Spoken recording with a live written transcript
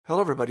Hello,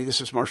 everybody. This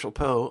is Marshall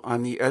Poe.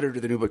 I'm the editor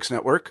of the New Books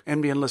Network.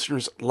 NBN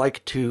listeners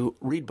like to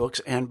read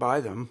books and buy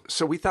them.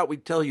 So we thought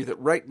we'd tell you that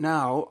right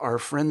now, our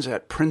friends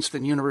at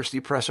Princeton University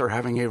Press are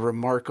having a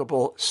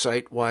remarkable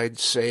site-wide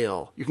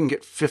sale. You can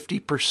get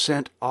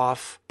 50%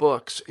 off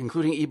books,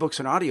 including ebooks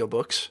and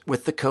audiobooks,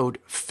 with the code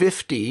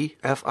 50,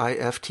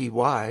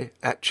 F-I-F-T-Y,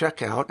 at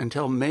checkout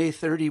until May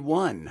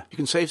 31. You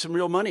can save some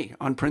real money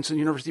on Princeton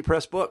University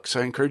Press books.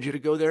 I encourage you to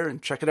go there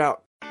and check it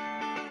out.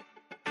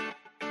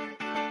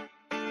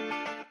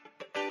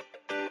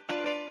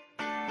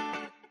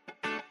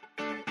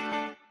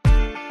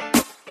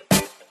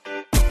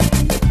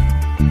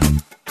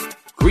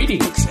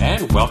 Greetings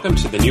and welcome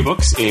to the New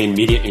Books in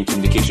Media and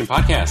Communication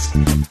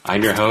podcast.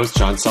 I'm your host,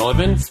 John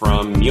Sullivan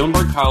from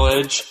Muhlenberg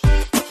College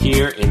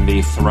here in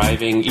the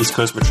thriving East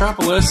Coast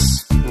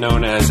metropolis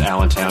known as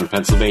Allentown,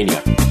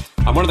 Pennsylvania.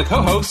 I'm one of the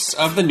co-hosts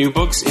of the New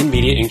Books in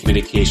Media and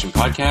Communication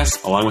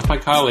podcast, along with my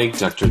colleague,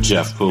 Dr.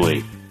 Jeff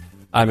Pooley.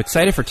 I'm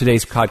excited for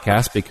today's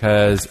podcast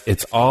because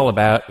it's all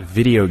about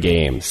video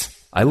games.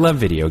 I love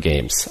video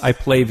games. I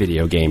play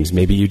video games.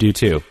 Maybe you do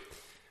too.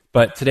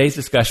 But today's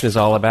discussion is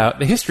all about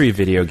the history of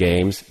video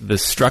games, the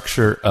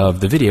structure of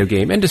the video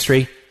game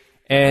industry,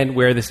 and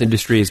where this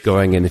industry is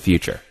going in the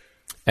future.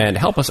 And to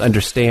help us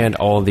understand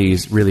all of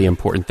these really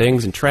important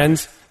things and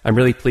trends, I'm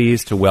really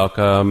pleased to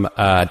welcome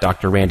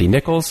Dr. Randy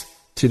Nichols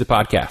to the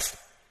podcast.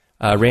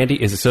 Randy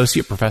is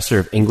Associate Professor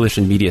of English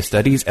and Media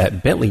Studies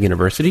at Bentley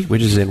University,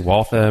 which is in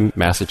Waltham,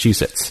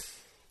 Massachusetts.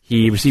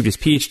 He received his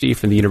PhD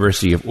from the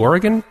University of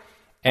Oregon,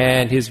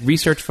 and his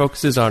research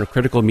focuses on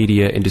critical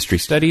media industry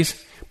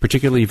studies,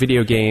 particularly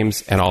video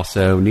games and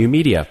also new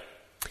media.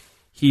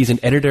 He's an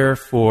editor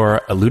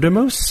for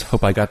Ludimos,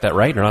 hope I got that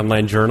right, an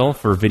online journal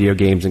for video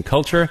games and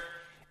culture.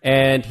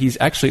 And he's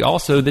actually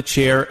also the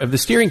chair of the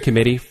steering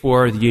committee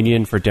for the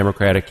Union for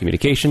Democratic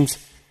Communications,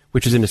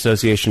 which is an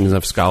association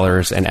of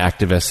scholars and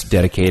activists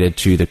dedicated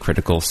to the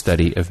critical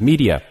study of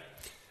media.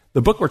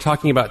 The book we're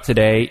talking about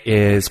today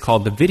is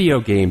called The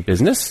Video Game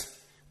Business,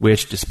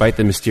 which, despite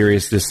the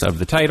mysteriousness of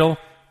the title,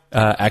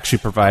 actually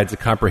provides a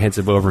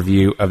comprehensive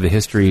overview of the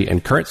history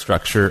and current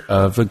structure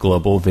of the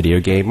global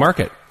video game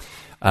market.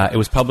 It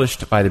was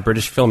published by the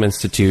British Film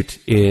Institute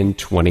in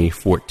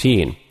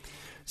 2014.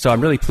 So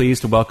I'm really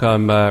pleased to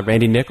welcome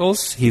Randy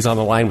Nichols. He's on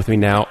the line with me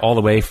now all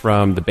the way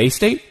from the Bay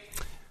State.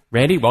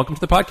 Randy, welcome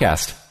to the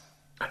podcast.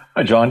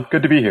 Hi, John.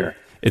 Good to be here.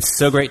 It's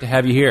so great to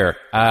have you here.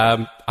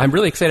 I'm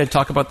really excited to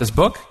talk about this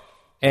book,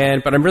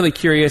 but I'm really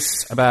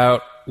curious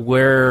about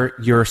where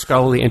your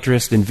scholarly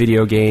interest in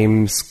video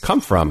games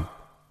come from.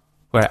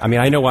 I mean,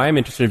 I know why I'm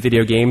interested in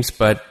video games,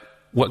 but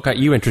what got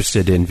you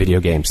interested in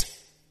video games?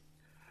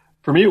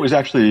 For me, it was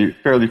actually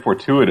fairly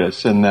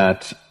fortuitous in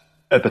that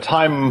at the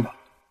time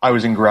I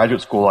was in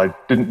graduate school, I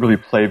didn't really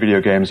play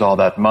video games all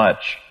that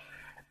much.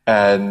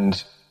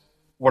 And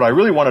what I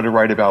really wanted to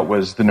write about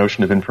was the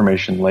notion of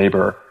information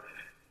labor.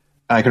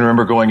 I can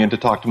remember going in to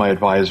talk to my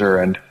advisor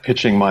and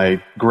pitching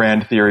my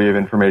grand theory of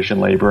information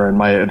labor, and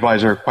my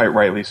advisor quite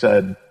rightly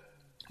said,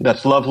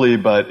 "That's lovely,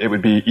 but it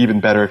would be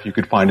even better if you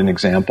could find an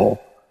example."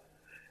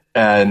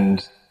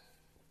 And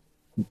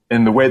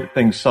in the way that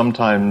things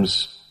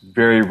sometimes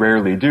very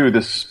rarely do,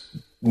 this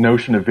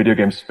notion of video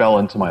games fell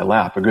into my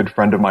lap. A good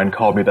friend of mine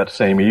called me that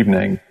same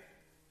evening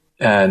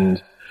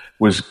and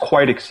was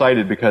quite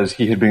excited because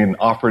he had been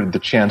offered the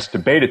chance to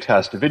beta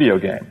test a video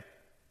game.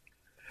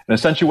 And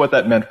essentially what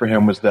that meant for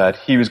him was that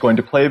he was going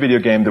to play a video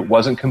game that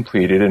wasn't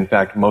completed. In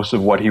fact, most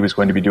of what he was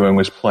going to be doing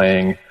was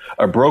playing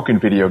a broken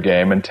video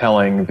game and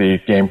telling the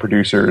game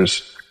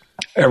producers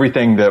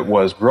everything that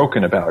was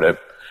broken about it.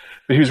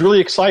 But he was really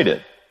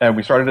excited, and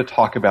we started to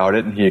talk about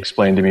it, and he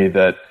explained to me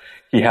that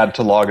he had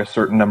to log a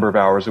certain number of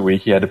hours a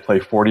week. He had to play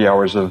 40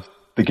 hours of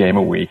the game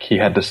a week. He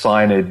had to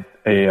sign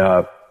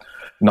a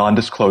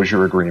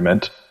non-disclosure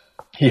agreement.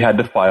 He had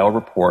to file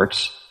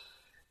reports,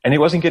 and he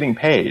wasn't getting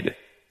paid.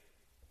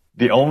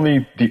 The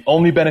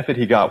only benefit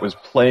he got was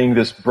playing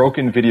this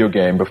broken video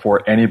game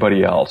before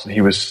anybody else, and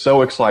he was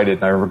so excited.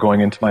 And I remember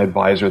going into my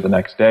advisor the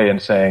next day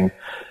and saying,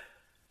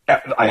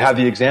 I had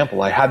the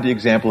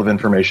example of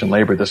information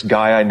labor. This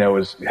guy I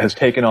know has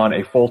taken on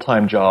a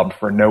full-time job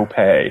for no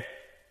pay.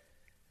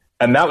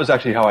 And that was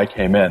actually how I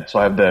came in. So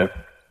I have the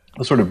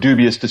sort of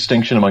dubious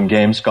distinction among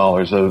game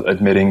scholars of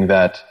admitting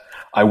that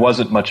I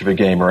wasn't much of a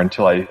gamer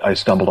until I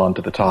stumbled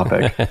onto the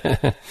topic.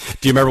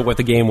 Do you remember what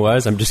the game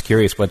was? I'm just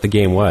curious what the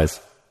game was.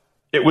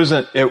 I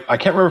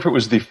can't remember if it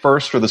was the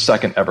first or the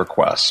second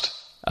EverQuest.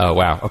 Oh,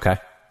 wow. Okay.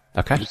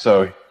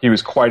 So he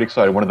was quite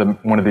excited. One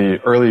of the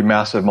early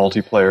massive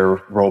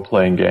multiplayer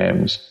role-playing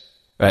games.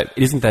 But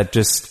isn't that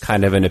just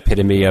kind of an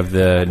epitome of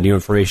the new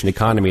information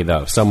economy,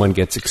 though? Someone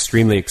gets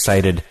extremely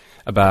excited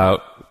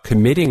about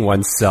committing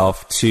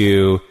oneself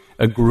to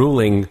a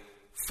grueling,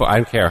 I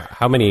don't care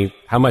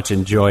how much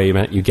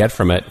enjoyment you get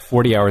from it.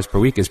 40 hours per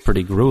week is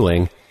pretty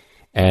grueling,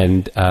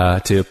 and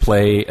to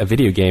play a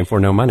video game for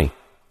no money.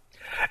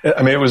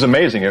 I mean, it was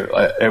amazing.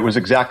 It was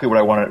exactly what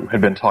I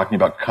had been talking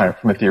about kind of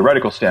from a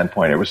theoretical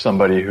standpoint. It was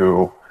somebody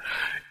who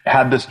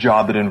had this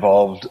job that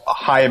involved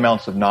high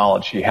amounts of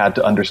knowledge. He had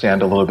to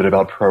understand a little bit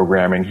about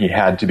programming. He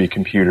had to be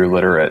computer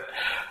literate.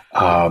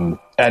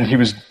 And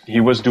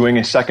he was doing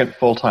a second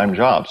full-time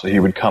job. So he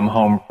would come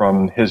home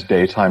from his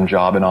daytime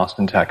job in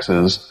Austin,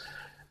 Texas,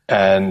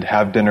 and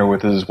have dinner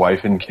with his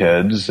wife and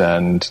kids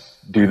and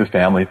do the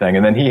family thing.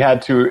 And then he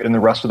had to, in the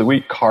rest of the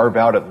week, carve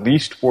out at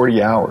least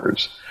 40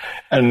 hours.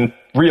 And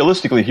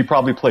realistically, he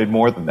probably played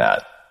more than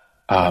that.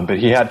 But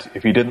he had to,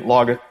 if he didn't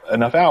log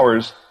enough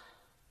hours,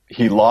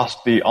 he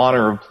lost the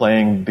honor of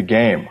playing the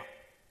game.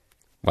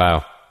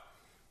 Wow.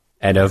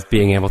 And of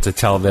being able to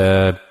tell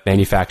the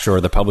manufacturer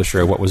or the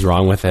publisher what was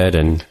wrong with it.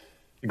 And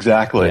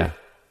exactly. Yeah,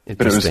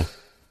 but it was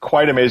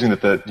quite amazing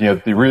that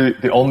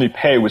the only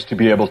pay was to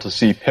be able to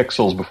see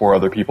pixels before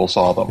other people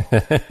saw them.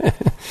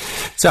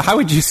 So how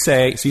would you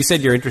say, so you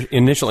said your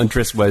initial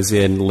interest was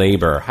in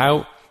labor.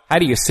 How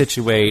do you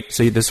situate,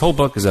 so this whole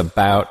book is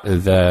about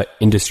the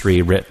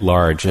industry writ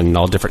large and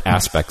all different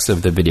aspects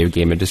of the video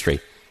game industry.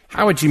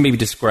 How would you maybe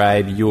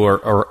describe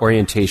your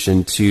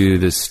orientation to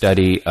the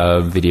study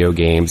of video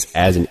games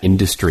as an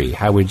industry?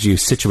 How would you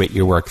situate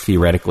your work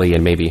theoretically,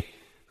 and maybe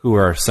who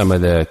are some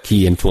of the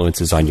key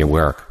influences on your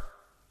work?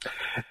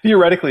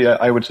 Theoretically,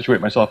 I would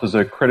situate myself as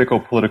a critical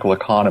political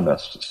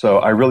economist. So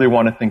I really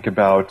want to think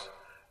about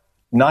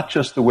not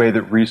just the way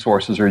that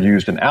resources are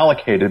used and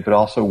allocated, but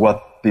also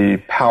what the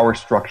power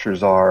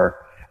structures are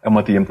and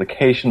what the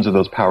implications of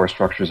those power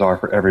structures are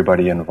for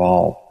everybody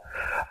involved.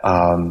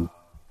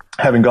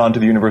 Having gone to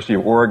the University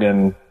of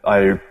Oregon,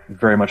 I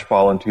very much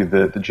fall into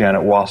the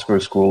Janet Wasko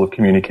School of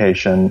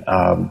Communication.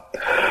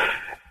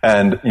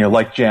 And,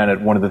 like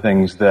Janet, one of the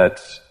things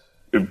that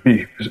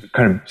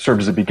kind of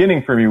served as a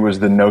beginning for me was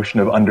the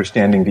notion of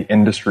understanding the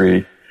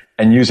industry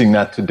and using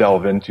that to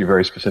delve into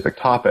very specific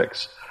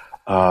topics.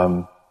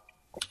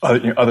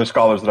 Other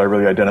scholars that I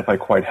really identify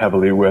quite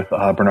heavily with,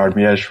 Bernard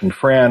Miege from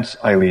France,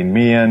 Eileen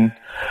Meehan,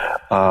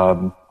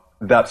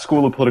 that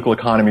school of political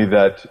economy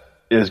that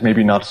is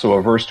maybe not so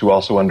averse to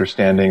also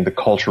understanding the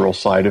cultural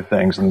side of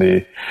things and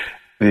the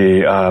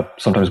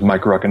sometimes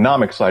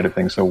microeconomic side of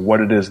things. So what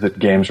it is that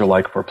games are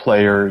like for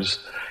players,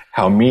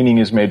 how meaning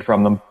is made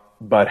from them,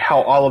 but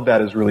how all of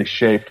that is really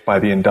shaped by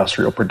the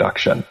industrial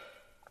production.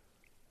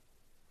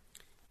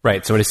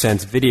 Right. So in a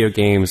sense, video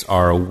games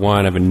are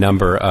one of a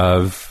number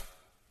of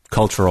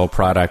cultural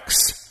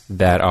products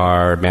that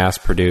are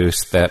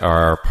mass-produced, that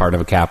are part of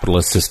a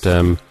capitalist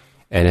system.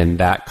 And in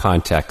that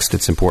context,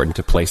 it's important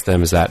to place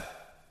them. Is that?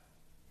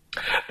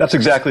 That's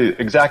exactly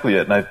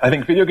it. And I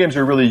think video games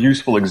are a really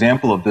useful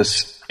example of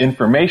this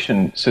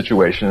information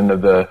situation and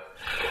of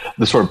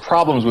the sort of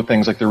problems with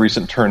things like the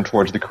recent turn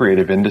towards the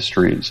creative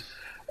industries.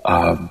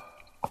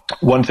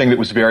 One thing that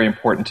was very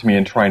important to me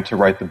in trying to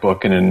write the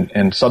book and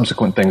in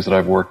subsequent things that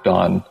I've worked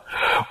on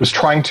was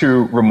trying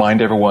to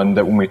remind everyone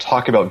that when we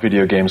talk about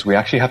video games, we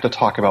actually have to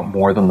talk about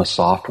more than the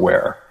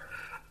software.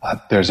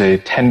 There's a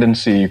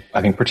tendency,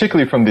 I think,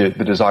 particularly from the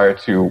desire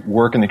to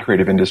work in the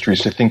creative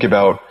industries, to think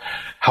about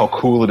how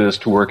cool it is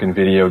to work in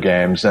video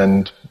games.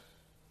 And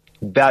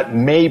that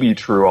may be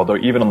true, although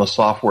even on the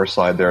software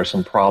side, there are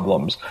some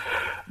problems.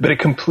 But it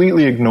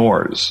completely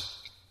ignores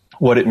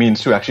what it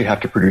means to actually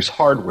have to produce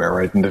hardware,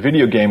 right? And the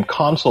video game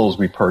consoles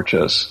we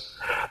purchase,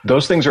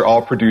 those things are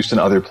all produced in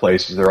other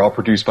places. They're all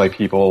produced by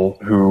people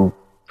who,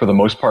 for the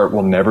most part,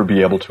 will never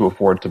be able to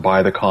afford to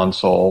buy the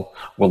console,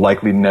 will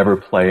likely never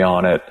play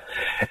on it,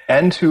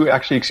 and to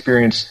actually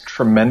experience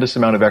tremendous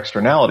amount of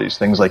externalities,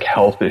 things like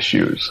health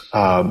issues,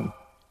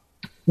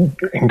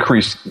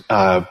 increased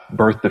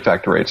birth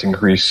defect rates,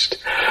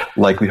 increased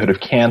likelihood of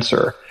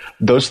cancer.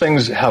 Those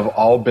things have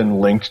all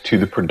been linked to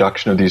the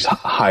production of these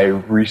high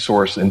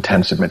resource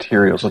intensive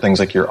materials, so things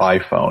like your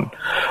iPhone.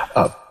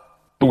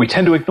 But we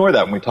tend to ignore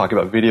that when we talk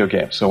about video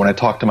games. So when I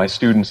talk to my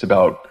students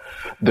about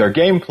their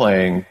game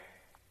playing,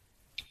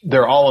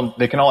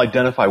 they can all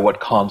identify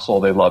what console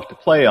they love to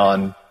play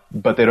on,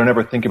 but they don't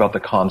ever think about the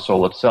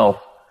console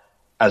itself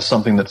as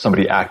something that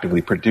somebody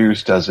actively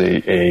produced, as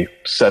a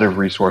set of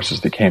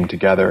resources that came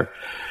together.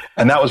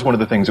 And that was one of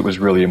the things that was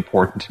really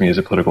important to me as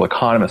a political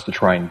economist to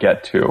try and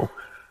get to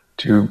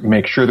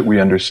make sure that we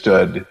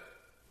understood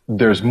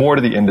there's more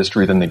to the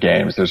industry than the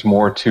games. There's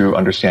more to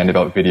understand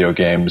about video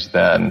games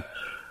than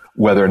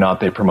whether or not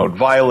they promote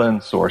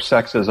violence or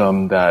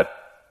sexism, that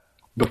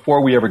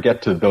before we ever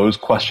get to those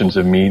questions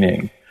of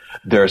meaning,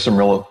 there are some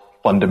real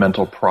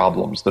fundamental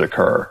problems that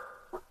occur.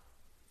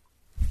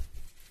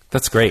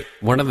 That's great.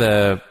 One of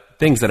the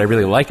things that I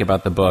really like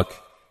about the book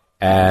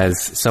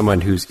as someone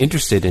who's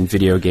interested in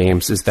video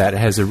games is that it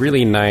has a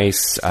really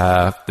nice,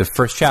 the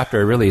first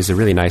chapter really is a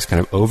really nice kind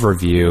of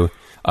overview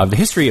of the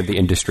history of the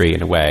industry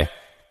in a way,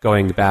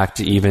 going back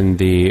to even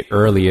the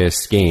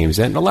earliest games.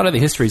 And a lot of the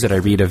histories that I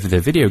read of the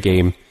video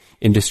game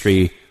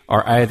industry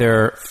are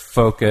either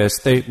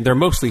focused, they're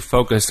mostly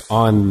focused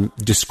on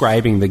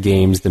describing the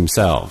games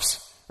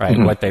themselves, right?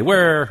 Mm-hmm. What they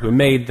were, who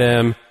made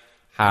them,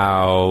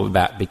 how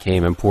that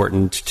became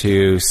important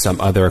to some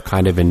other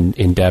kind of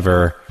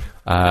endeavor,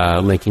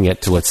 linking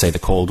it to, let's say, the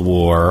Cold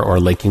War, or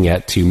linking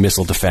it to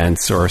missile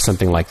defense or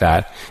something like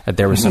that, that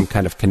there was some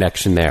kind of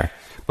connection there.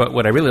 But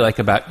what I really like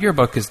about your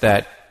book is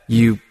that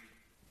you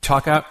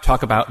talk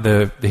about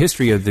the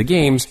history of the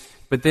games,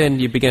 but then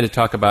you begin to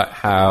talk about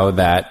how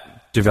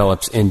that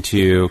develops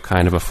into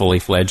kind of a fully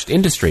fledged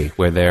industry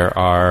where there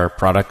are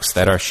products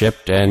that are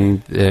shipped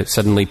and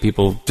suddenly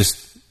people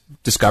just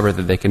discover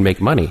that they can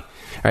make money.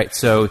 All right,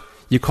 so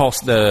you call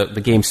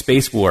the game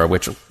Space War,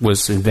 which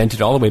was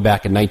invented all the way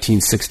back in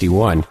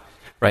 1961,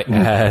 right,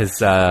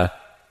 as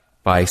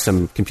by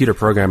some computer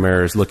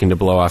programmers looking to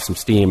blow off some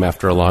steam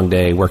after a long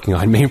day working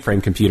on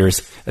mainframe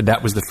computers.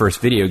 That was the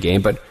first video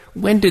game. But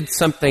when did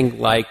something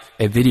like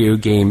a video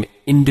game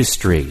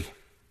industry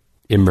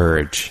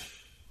emerge?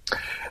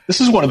 This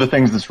is one of the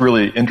things that's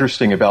really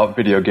interesting about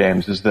video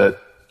games is that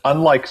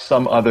unlike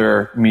some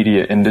other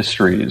media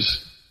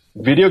industries,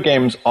 video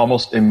games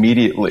almost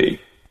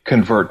immediately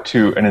convert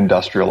to an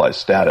industrialized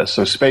status.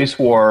 So Space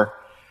War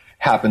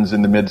happens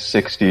in the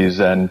mid-'60s,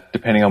 and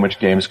depending on which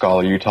game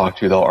scholar you talk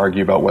to, they'll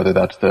argue about whether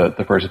that's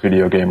the first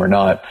video game or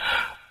not.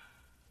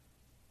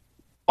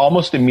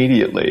 Almost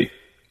immediately,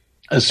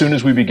 as soon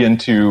as we begin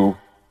to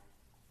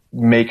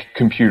make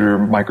computer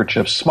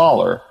microchips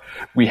smaller,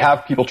 we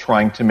have people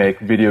trying to make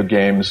video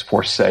games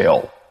for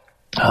sale.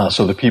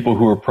 So the people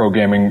who are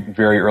programming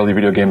very early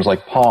video games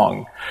like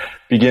Pong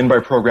begin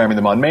by programming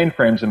them on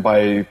mainframes, and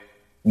by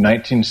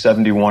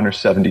 1971 or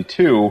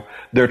 72,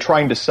 they're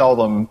trying to sell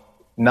them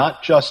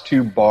not just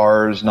to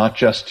bars, not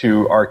just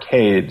to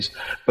arcades,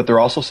 but they're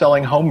also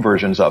selling home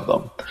versions of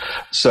them.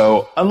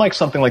 So unlike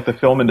something like the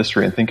film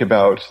industry, and think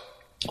about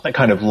that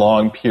kind of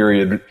long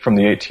period from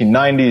the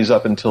 1890s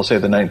up until, say,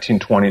 the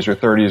 1920s or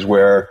 30s,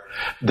 where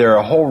there are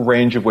a whole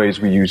range of ways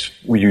we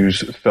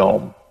use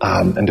film.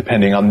 And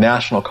depending on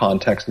national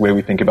context, the way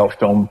we think about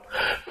film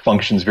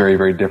functions very,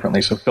 very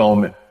differently. So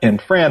film in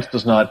France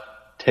does not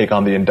take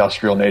on the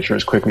industrial nature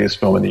as quickly as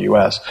film in the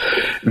US.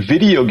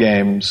 Video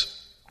games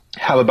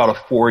have about a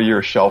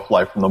 4-year shelf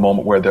life from the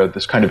moment where they're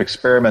this kind of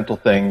experimental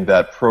thing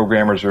that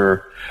programmers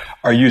are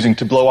using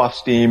to blow off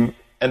steam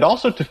and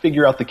also to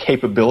figure out the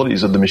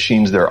capabilities of the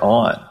machines they're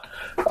on.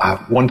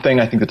 One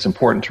thing I think that's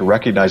important to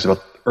recognize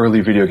about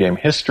early video game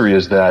history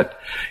is that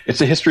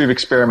it's a history of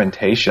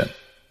experimentation.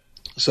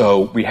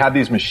 So we have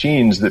these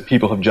machines that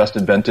people have just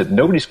invented.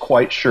 Nobody's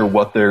quite sure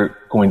what they're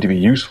going to be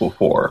useful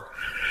for.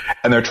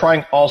 And they're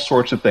trying all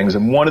sorts of things.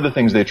 And one of the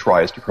things they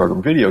try is to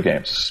program video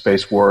games.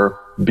 Space War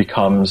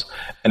becomes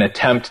an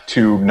attempt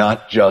to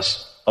not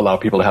just allow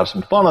people to have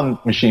some fun on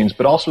machines,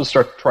 but also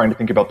start trying to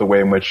think about the way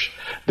in which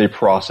they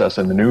process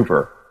and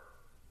maneuver.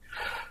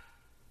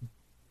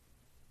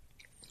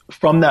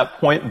 From that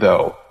point,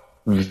 though,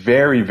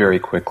 very, very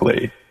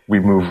quickly, we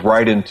move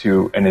right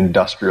into an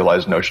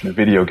industrialized notion of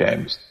video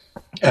games.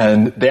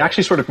 And they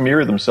actually sort of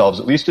mirror themselves,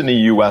 at least in the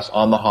US,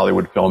 on the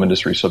Hollywood film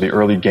industry. So the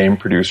early game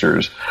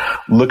producers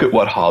look at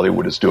what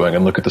Hollywood is doing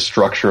and look at the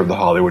structure of the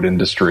Hollywood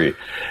industry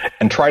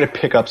and try to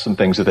pick up some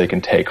things that they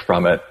can take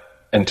from it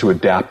and to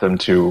adapt them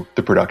to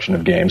the production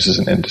of games as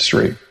an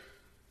industry.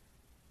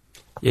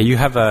 Yeah, you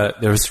have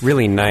there's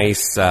really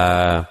nice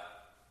kind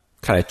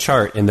of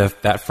chart in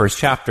that first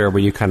chapter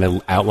where you kind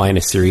of outline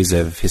a series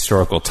of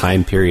historical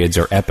time periods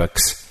or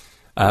epochs.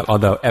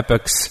 Although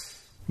epochs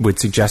would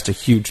suggest a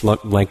huge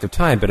length of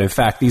time, but in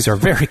fact, these are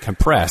very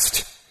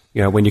compressed.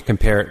 You know, when you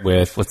compare it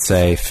with, let's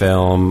say,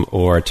 film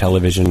or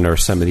television or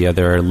some of the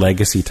other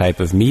legacy type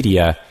of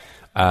media,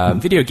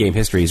 video game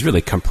history is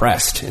really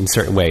compressed in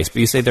certain ways. But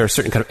you say there are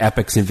certain kind of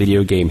epochs in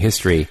video game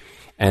history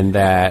and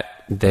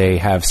that they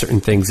have certain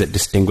things that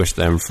distinguish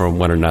them from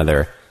one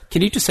another.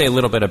 Can you just say a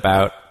little bit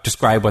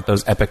describe what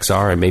those epochs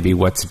are and maybe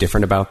what's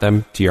different about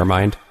them to your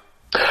mind?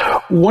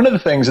 One of the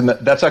things, and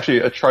that's actually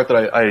a chart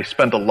that I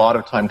spent a lot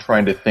of time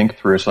trying to think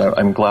through, so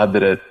I'm glad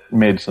that it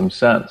made some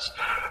sense.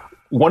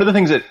 One of the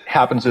things that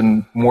happens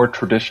in more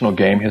traditional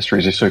game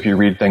histories is, so if you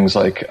read things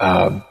like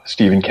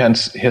Stephen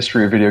Kent's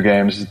history of video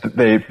games,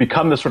 they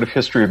become this sort of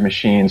history of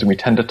machines, and we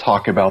tend to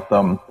talk about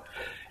them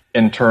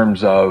in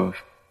terms of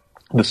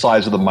the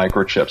size of the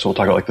microchip. So we'll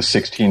talk about like the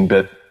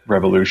 16-bit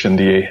revolution,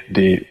 the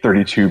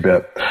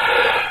 32-bit.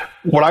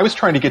 What I was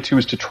trying to get to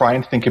is to try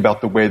and think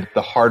about the way that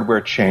the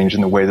hardware changed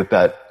and the way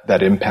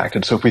that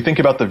impacted. So if we think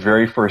about the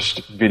very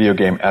first video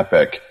game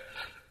epic,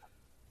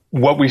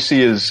 what we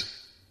see is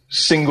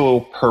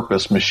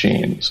single-purpose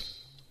machines.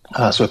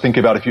 So think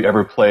about if you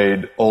ever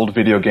played old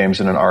video games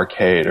in an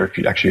arcade, or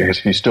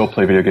if you still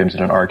play video games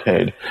in an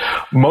arcade.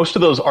 Most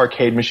of those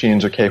arcade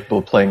machines are capable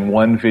of playing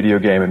one video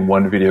game and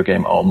one video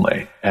game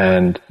only.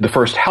 And the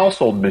first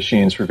household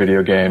machines for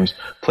video games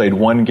played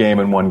one game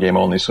and one game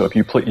only. So if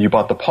you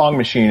bought the Pong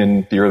machine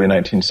in the early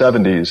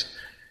 1970s,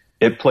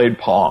 it played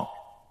Pong.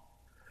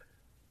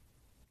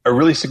 A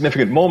really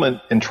significant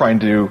moment in trying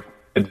to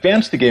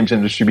advance the games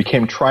industry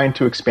became trying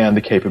to expand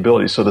the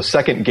capabilities. So the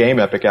second game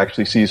epic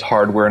actually sees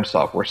hardware and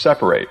software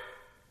separate.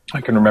 I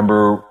can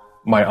remember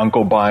my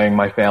uncle buying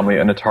my family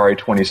an Atari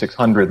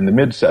 2600 in the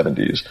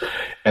mid-70s.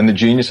 And the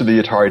genius of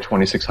the Atari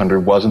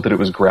 2600 wasn't that it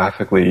was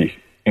graphically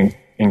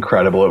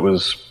incredible. It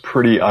was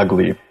pretty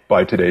ugly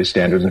by today's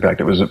standards. In fact,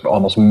 it was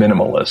almost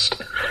minimalist.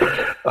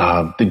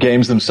 The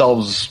games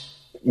themselves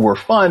were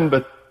fun,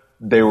 but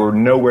they were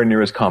nowhere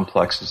near as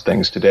complex as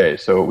things today.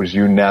 So it was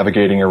you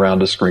navigating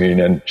around a screen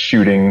and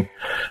shooting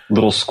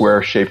little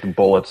square-shaped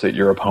bullets at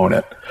your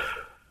opponent.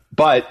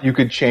 But you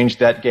could change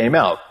that game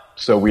out.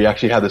 So we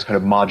actually had this kind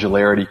of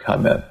modularity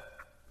come in.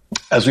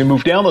 As we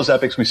move down those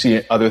epochs, we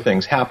see other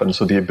things happen.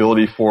 So the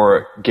ability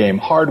for game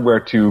hardware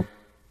to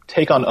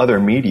take on other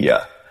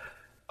media.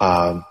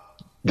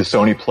 The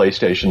Sony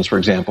PlayStations, for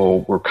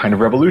example, were kind of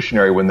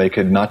revolutionary when they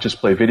could not just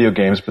play video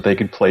games, but they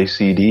could play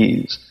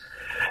CDs.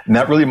 And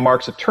that really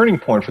marks a turning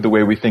point for the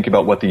way we think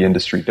about what the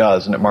industry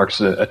does, and it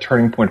marks a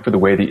turning point for the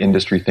way the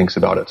industry thinks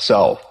about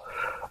itself.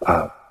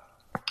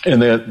 In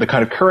the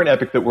kind of current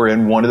epoch that we're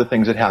in, one of the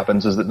things that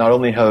happens is that not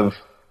only have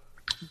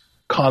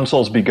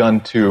consoles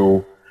begun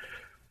to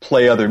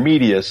play other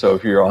media, so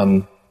if you're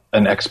on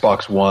an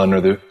Xbox One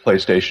or the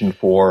PlayStation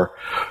 4,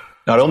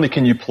 not only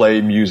can you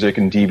play music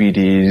and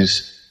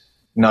DVDs,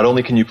 not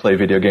only can you play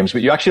video games,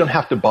 but you actually don't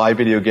have to buy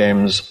video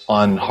games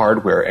on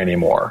hardware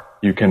anymore.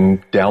 You can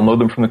download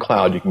them from the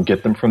cloud. You can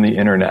get them from the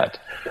internet.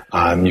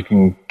 You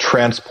can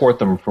transport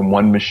them from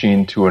one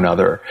machine to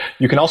another.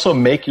 You can also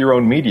make your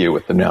own media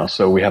with them now.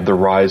 So we have the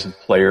rise of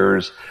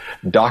players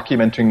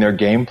documenting their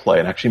gameplay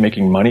and actually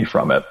making money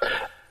from it.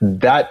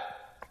 That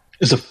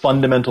is a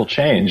fundamental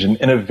change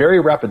in a very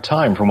rapid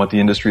time from what the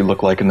industry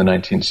looked like in the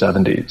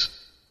 1970s.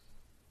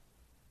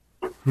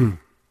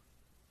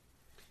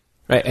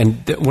 Right,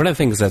 and one of the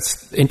things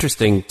that's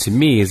interesting to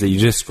me is that you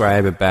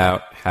describe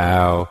about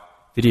how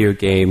video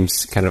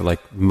games kind of like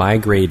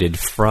migrated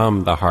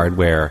from the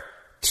hardware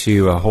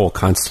to a whole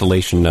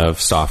constellation of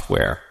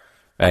software,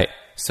 right?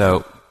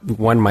 So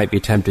one might be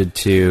tempted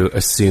to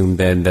assume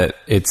then that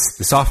it's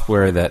the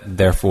software that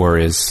therefore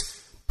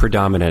is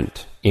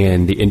predominant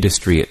in the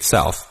industry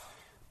itself.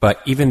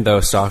 But even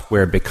though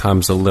software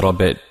becomes a little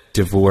bit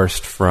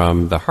divorced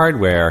from the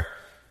hardware,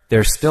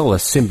 there's still a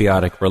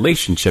symbiotic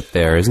relationship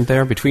there, isn't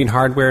there, between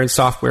hardware and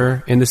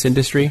software in this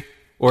industry?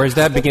 Or is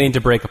that beginning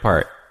to break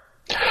apart?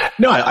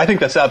 No, I think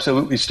that's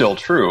absolutely still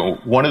true.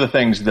 One of the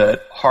things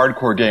that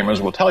hardcore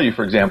gamers will tell you,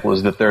 for example,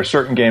 is that there are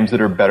certain games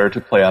that are better to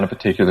play on a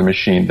particular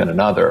machine than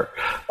another.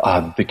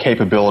 The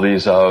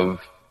capabilities of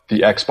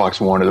the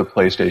Xbox One or the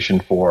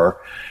PlayStation 4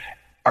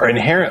 are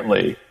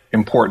inherently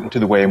important to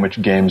the way in which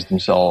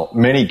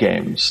many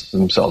games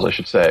themselves, I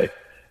should say,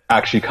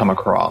 actually come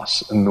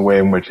across, and the way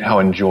in which how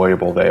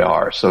enjoyable they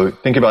are. So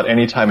think about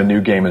any time a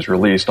new game is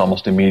released,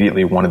 almost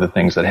immediately one of the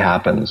things that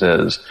happens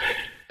is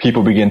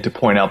people begin to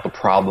point out the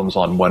problems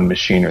on one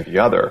machine or the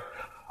other.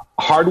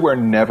 Hardware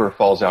never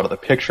falls out of the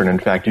picture, and in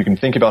fact, you can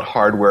think about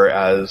hardware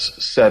as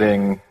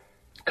setting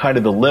kind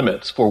of the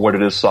limits for what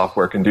it is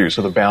software can do.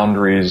 So the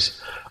boundaries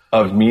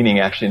of meaning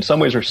actually in some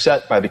ways are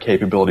set by the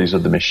capabilities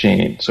of the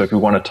machine. So if we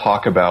want to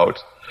talk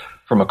about,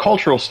 from a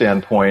cultural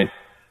standpoint,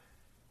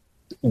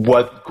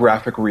 what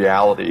graphic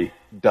reality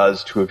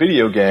does to a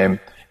video game,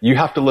 you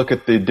have to look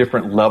at the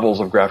different levels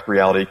of graphic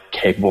reality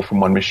capable from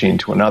one machine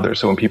to another.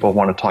 So when people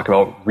want to talk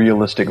about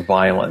realistic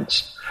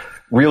violence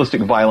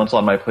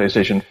on my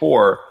PlayStation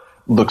 4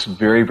 looks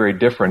very, very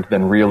different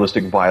than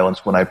realistic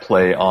violence when I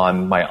play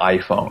on my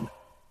iPhone.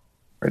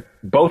 Right?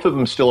 Both of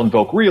them still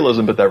invoke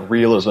realism, but that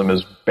realism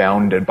is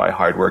bounded by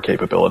hardware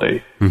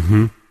capability.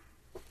 Mm-hmm.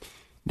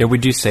 Now,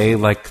 would you say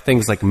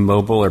things like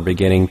mobile are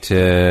beginning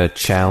to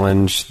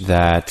challenge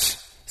that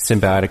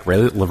symbiotic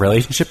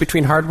relationship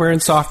between hardware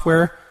and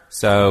software?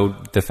 So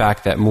the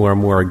fact that more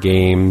and more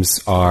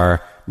games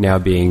are now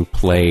being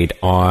played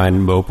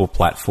on mobile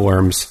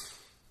platforms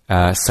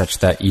such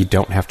that you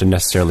don't have to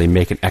necessarily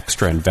make an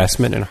extra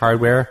investment in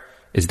hardware,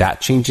 is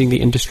that changing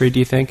the industry, do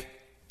you think?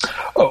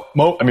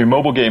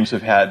 Mobile games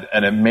have had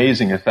an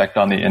amazing effect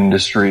on the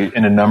industry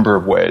in a number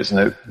of ways.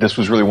 And this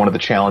was really one of the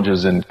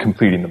challenges in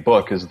completing the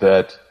book, is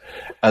that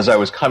as I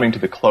was coming to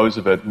the close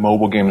of it,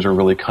 mobile games are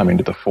really coming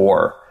to the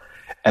fore.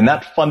 And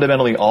that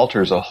fundamentally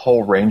alters a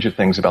whole range of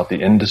things about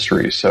the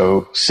industry.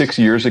 So 6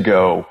 years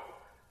ago,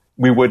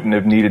 we wouldn't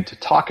have needed to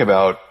talk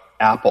about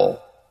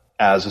Apple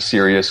as a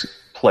serious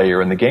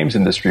player in the games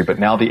industry, but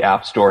now the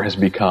App Store has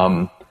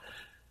become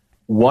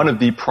one of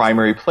the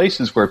primary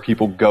places where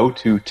people go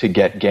to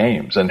get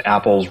games. And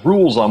Apple's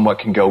rules on what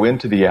can go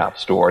into the App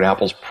Store and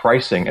Apple's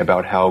pricing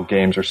about how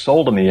games are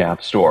sold in the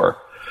App Store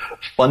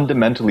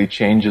fundamentally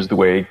changes the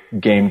way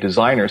game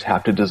designers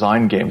have to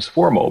design games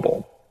for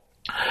mobile.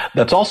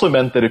 That's also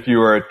meant that if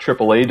you are a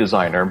AAA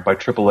designer, by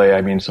AAA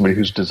I mean somebody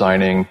who's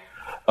designing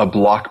a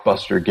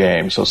blockbuster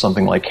game, so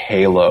something like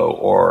Halo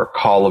or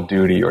Call of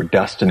Duty or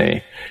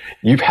Destiny,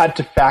 you've had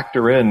to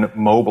factor in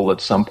mobile at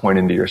some point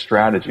into your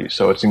strategy.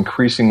 So it's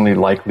increasingly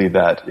likely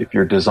that if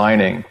you're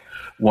designing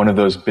one of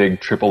those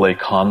big AAA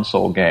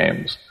console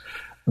games,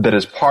 that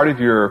as part of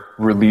your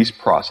release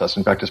process,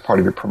 in fact, as part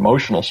of your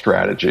promotional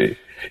strategy,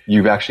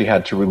 you've actually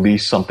had to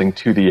release something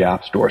to the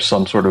App Store,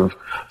 some sort of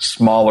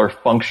smaller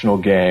functional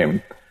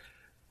game.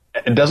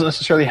 It doesn't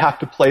necessarily have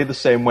to play the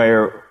same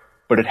way,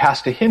 but it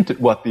has to hint at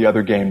what the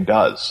other game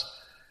does.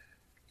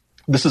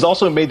 This has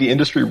also made the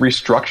industry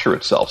restructure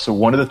itself. So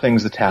one of the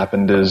things that's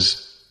happened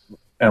is,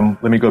 and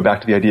let me go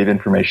back to the idea of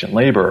information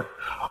labor,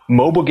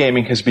 mobile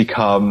gaming has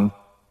become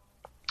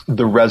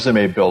the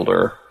resume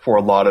builder for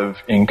a lot of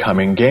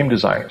incoming game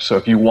designers. So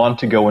if you want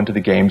to go into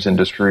the games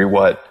industry,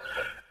 what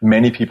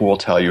many people will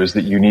tell you is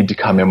that you need to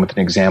come in with an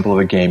example of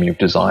a game you've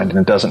designed, and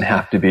it doesn't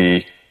have to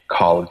be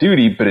Call of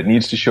Duty, but it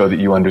needs to show that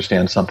you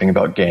understand something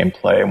about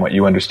gameplay and what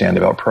you understand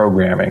about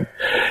programming.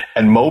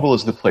 And mobile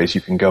is the place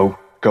you can go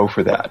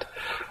for that.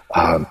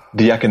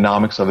 The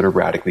economics of it are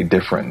radically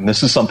different. And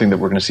this is something that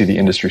we're going to see the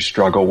industry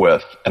struggle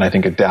with, and I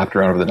think adapt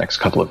around over the next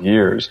couple of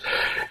years,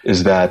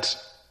 is that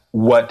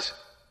what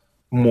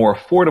more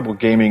affordable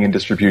gaming and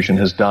distribution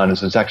has done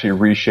is it's actually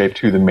reshaped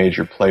who the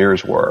major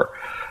players were.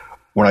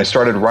 When I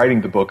started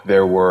writing the book,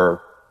 there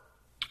were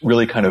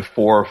really kind of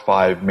 4 or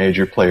 5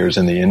 major players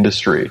in the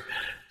industry: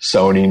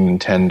 Sony,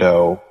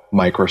 Nintendo,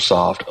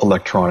 Microsoft,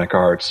 Electronic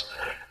Arts.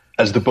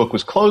 As the book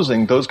was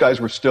closing, those guys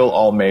were still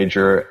all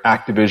major.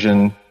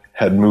 Activision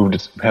have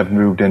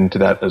moved into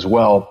that as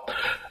well.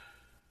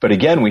 But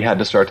again, we had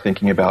to start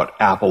thinking about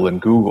Apple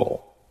and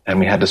Google, and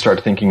we had to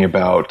start thinking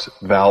about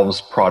Valve's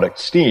product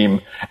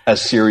Steam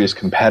as serious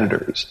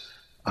competitors.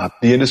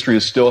 The industry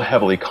is still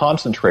heavily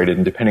concentrated,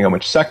 and depending on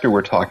which sector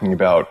we're talking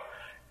about,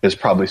 is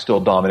probably still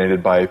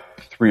dominated by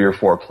 3 or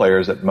 4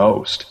 players at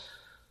most.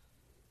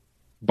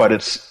 But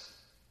it's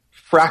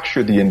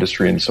fractured the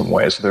industry in some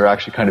ways. So there are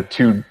actually kind of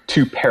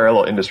two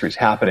parallel industries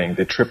happening: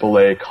 the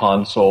AAA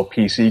console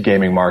PC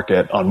gaming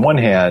market on one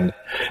hand,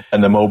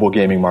 and the mobile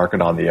gaming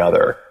market on the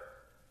other.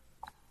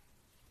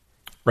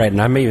 Right,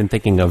 and I'm even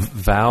thinking of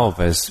Valve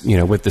as,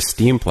 with the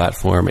Steam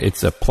platform.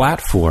 It's a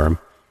platform,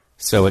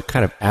 so it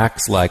kind of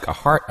acts like a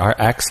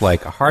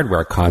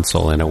hardware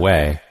console in a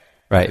way,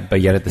 right?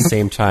 But yet at the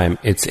same time,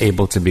 it's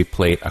able to be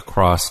played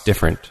across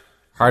different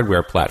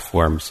hardware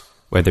platforms.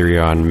 Whether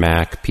you're on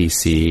Mac,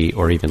 PC,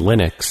 or even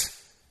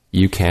Linux,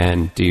 you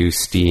can do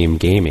Steam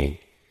gaming.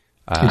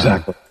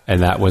 Exactly.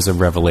 And that was a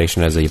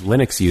revelation as a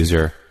Linux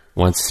user.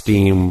 Once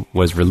Steam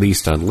was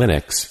released on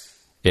Linux,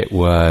 it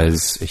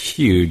was a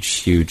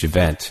huge, huge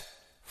event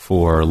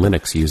for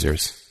Linux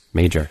users.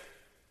 Major.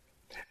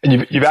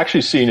 And you've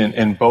actually seen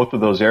in both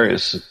of those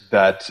areas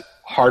that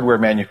hardware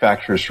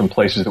manufacturers from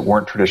places that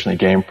weren't traditionally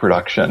game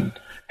production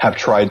have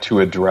tried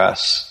to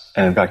address,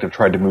 and in fact have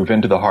tried to move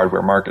into the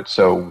hardware market.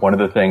 So one of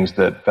the things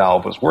that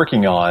Valve was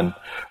working on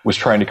was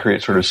trying to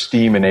create sort of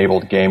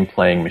Steam-enabled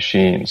game-playing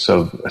machines.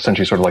 So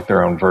essentially sort of like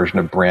their own version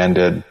of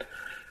branded,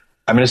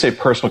 I'm going to say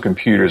personal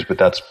computers, but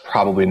that's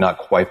probably not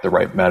quite the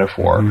right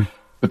metaphor. Mm-hmm.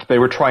 But they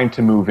were trying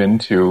to move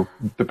into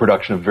the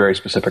production of very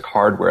specific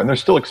hardware, and they're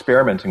still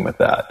experimenting with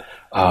that.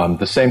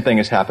 The same thing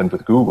has happened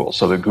with Google.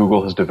 So that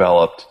Google has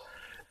developed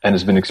and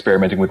has been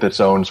experimenting with its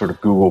own sort of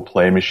Google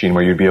Play machine,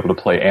 where you'd be able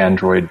to play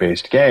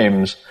Android-based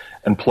games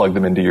and plug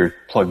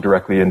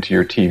directly into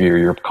your TV or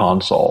your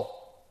console.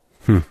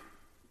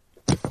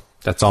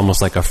 That's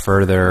almost like a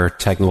further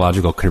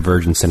technological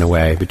convergence in a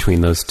way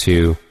between those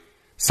two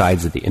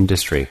sides of the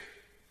industry.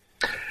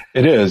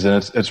 It is,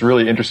 and it's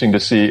really interesting to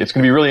see. It's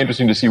going to be really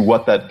interesting to see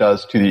what that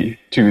does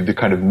to the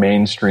kind of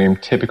mainstream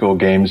typical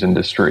games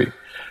industry.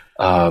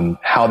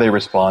 How they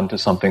respond to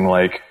something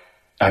like,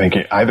 I think,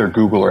 either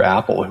Google or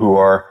Apple, who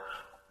are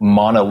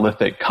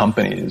monolithic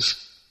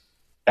companies,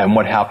 and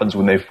what happens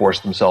when they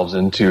force themselves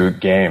into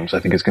games. I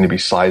think it's going to be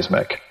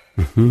seismic.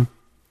 Mm-hmm.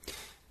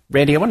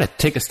 Randy, I want to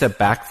take a step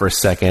back for a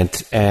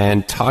second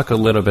and talk a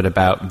little bit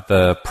about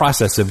the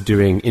process of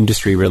doing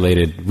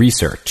industry-related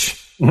research,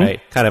 right?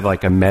 Kind of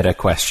like a meta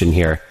question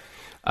here.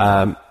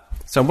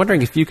 So I'm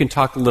wondering if you can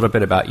talk a little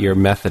bit about your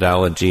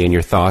methodology and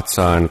your thoughts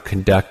on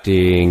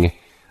conducting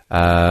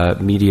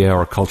media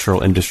or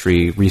cultural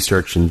industry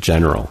research in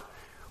general.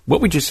 What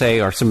would you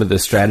say are some of the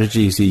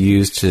strategies you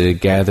use to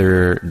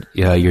gather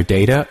your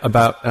data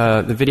about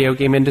the video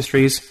game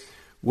industries?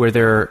 Were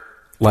there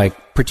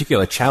like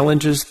particular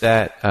challenges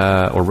that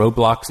or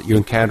roadblocks that you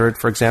encountered,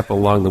 for example,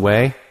 along the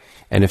way?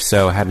 And if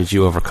so, how did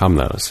you overcome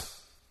those?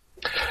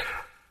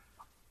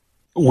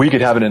 We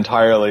could have an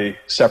entirely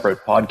separate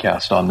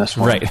podcast on this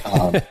one.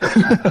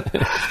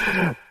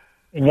 Right.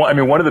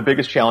 One of the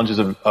biggest challenges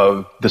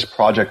of this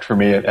project for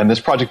me, and this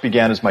project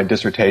began as my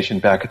dissertation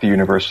back at the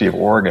University of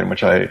Oregon,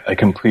 which I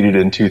completed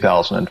in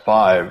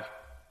 2005.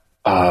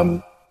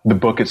 The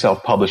book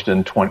itself published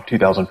in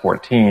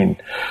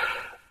 2014.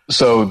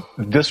 So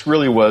this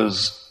really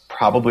was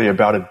probably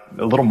about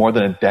a little more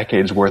than a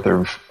decade's worth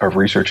of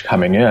research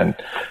coming in.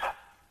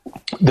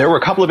 There were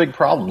a couple of big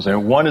problems.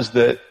 And one is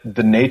that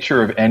the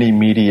nature of any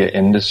media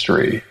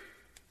industry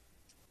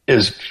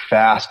is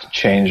fast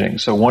changing.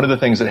 So one of the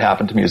things that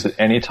happened to me is that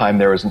anytime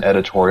there was an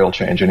editorial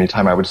change,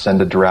 anytime I would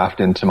send a draft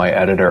into my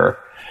editor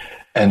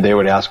and they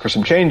would ask for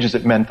some changes,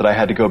 it meant that I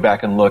had to go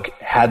back and look,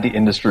 had the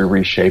industry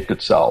reshaped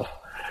itself?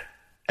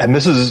 And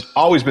this has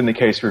always been the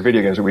case for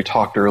video games. We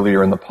talked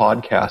earlier in the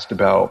podcast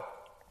about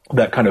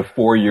that kind of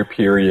 4-year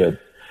period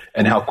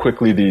and how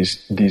quickly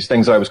these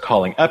things that I was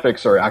calling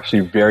epics are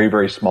actually very,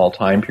 very small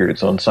time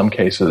periods. So in some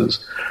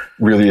cases,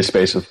 really a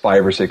space of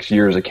 5 or 6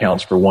 years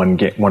accounts for one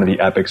of the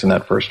epics in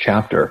that first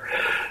chapter.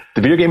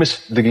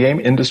 The game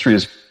industry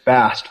is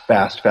fast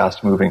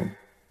moving.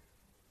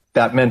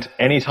 that meant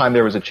anytime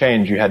there was a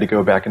change, you had to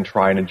go back and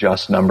try and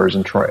adjust numbers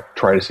and try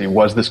to see,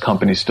 was this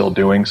company still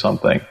doing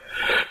something?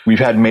 We've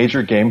had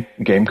major game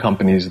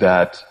companies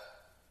that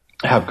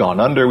have gone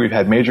under. We've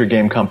had major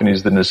game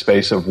companies that in the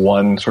space of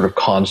one sort of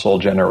console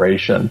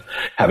generation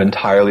have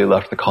entirely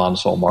left the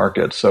console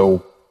market.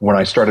 So when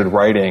I started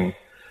writing,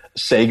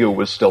 Sega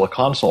was still a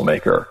console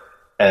maker,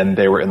 and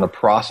they were in the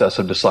process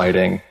of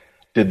deciding,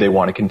 did they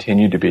want to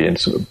continue to be? And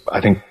so I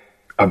think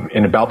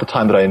in about the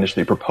time that I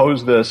initially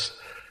proposed this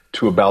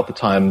to about the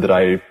time that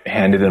I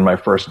handed in my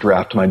first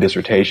draft to my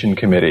dissertation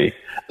committee,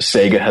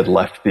 Sega had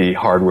left the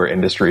hardware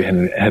industry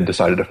and had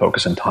decided to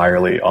focus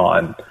entirely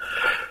on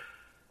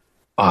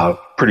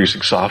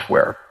producing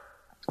software.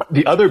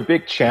 The other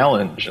big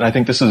challenge, and I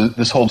think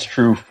this holds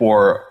true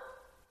for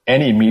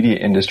any media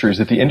industry, is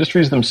that the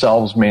industries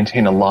themselves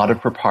maintain a lot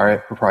of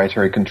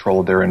proprietary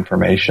control of their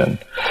information.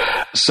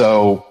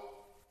 So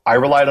I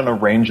relied on a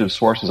range of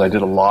sources. I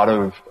did a lot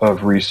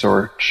of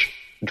research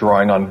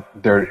drawing on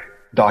their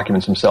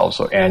documents themselves,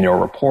 so annual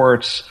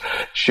reports,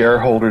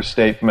 shareholder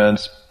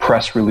statements,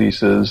 press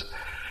releases.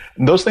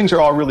 And those things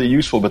are all really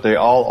useful, but they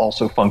all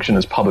also function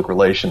as public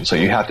relations, so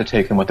you have to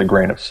take them with a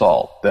grain of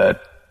salt,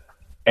 that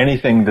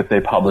anything that they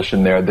publish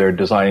in there, they're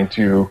designing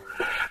to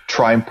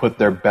try and put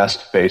their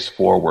best face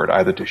forward,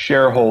 either to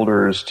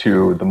shareholders,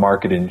 to the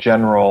market in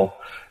general,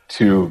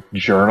 to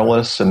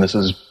journalists, and this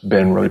has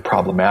been really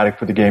problematic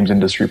for the games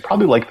industry,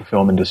 probably like the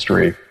film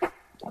industry,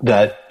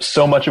 that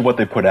so much of what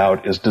they put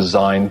out is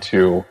designed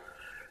to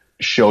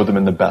show them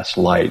in the best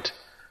light.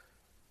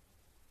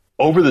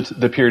 Over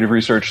the period of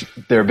research,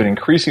 there have been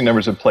increasing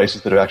numbers of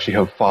places that actually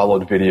have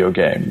followed video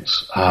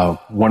games.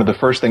 One of the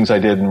first things I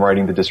did in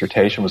writing the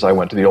dissertation was I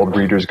went to the old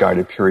Reader's Guide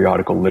of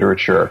Periodical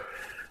Literature.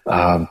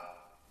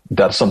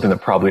 That's something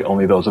that probably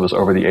only those of us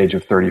over the age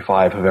of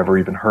 35 have ever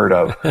even heard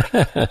of.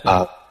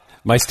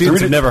 My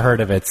students have never heard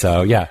of it,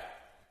 so yeah.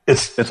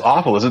 It's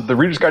awful. The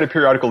Reader's Guide of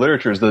Periodical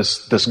Literature is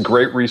this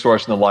great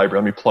resource in the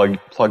library. Let me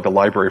plug the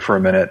library for a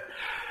minute.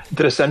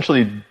 That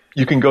essentially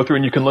you can go through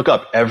and you can look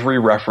up every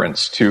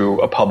reference to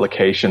a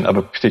publication of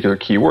a particular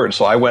keyword.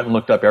 So I went and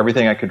looked up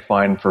everything I could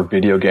find for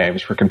video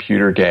games, for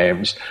computer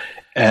games,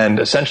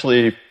 and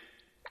essentially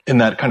in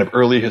that kind of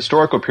early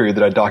historical period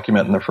that I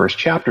document in the first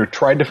chapter,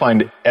 tried to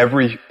find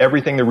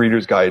everything the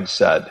Reader's Guide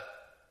said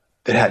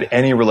that had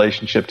any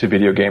relationship to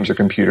video games or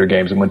computer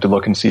games, and went to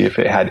look and see if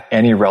it had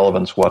any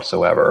relevance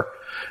whatsoever.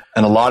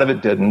 And a lot of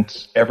it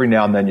didn't. Every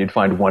now and then you'd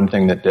find one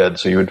thing that did.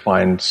 So you would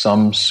find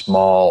some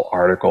small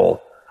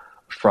article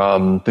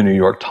from the New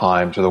York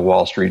Times or the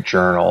Wall Street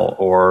Journal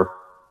or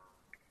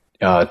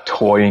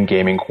Toy and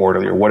Gaming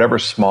Quarterly or whatever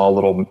small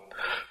little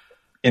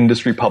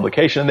industry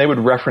publication, and they would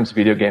reference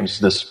video games as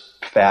this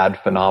fad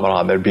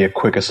phenomenon. There'd be a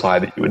quick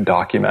aside that you would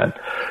document.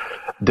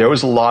 There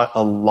was a lot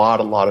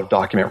of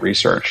document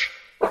research,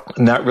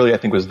 and that really, I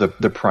think, was the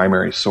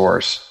primary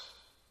source.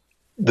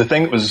 The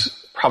thing that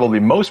was probably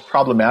most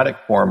problematic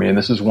for me, and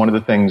this is one of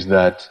the things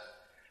that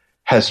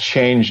has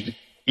changed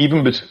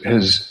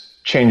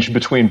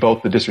between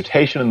both the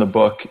dissertation and the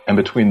book and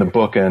between the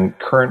book and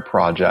current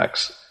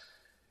projects,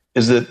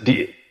 is that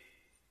the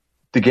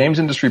games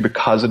industry,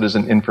 because it is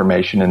an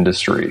information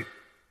industry,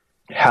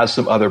 has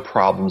some other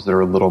problems that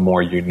are a little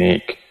more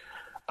unique.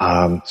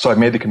 So I've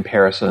made the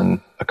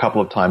comparison a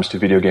couple of times to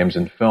video games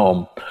and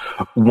film.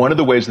 One of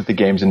the ways that the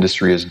games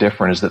industry is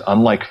different is that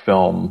unlike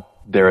film,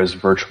 there is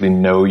virtually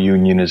no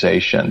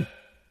unionization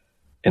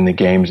in the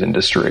games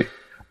industry.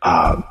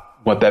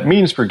 What that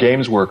means for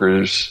games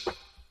workers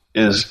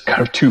is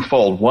kind of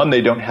twofold. One,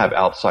 they don't have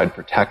outside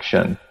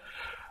protection,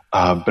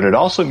 but it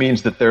also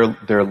means that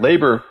their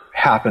labor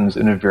happens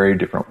in a very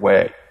different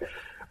way.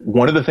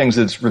 One of the things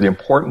that's really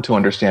important to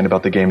understand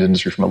about the games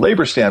industry from a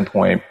labor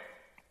standpoint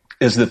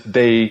is that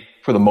they,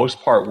 for the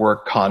most part,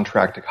 work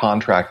contract to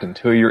contract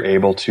until you're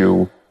able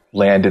to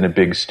land in a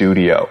big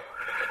studio.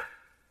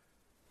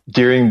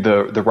 During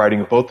the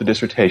writing of both the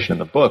dissertation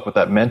and the book, what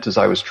that meant is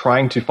I was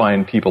trying to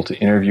find people to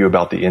interview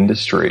about the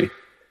industry,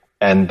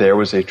 and there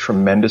was a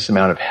tremendous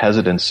amount of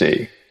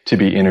hesitancy to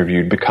be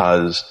interviewed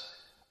because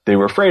they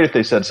were afraid if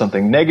they said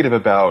something negative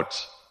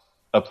about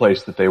a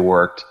place that they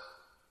worked,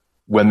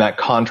 when that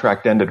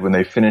contract ended, when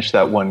they finished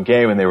that one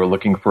game and they were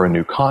looking for a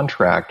new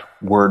contract,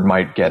 word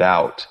might get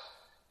out.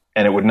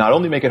 And it would not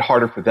only make it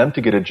harder for them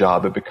to get a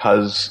job, but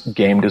because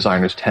game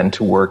designers tend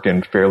to work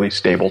in fairly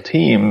stable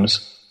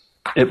teams,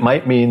 it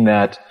might mean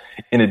that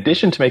in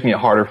addition to making it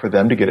harder for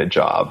them to get a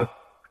job,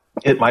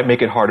 it might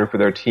make it harder for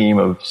their team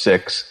of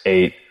 6,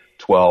 8,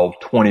 12,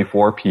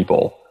 24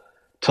 people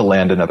to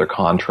land another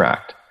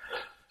contract.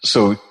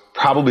 So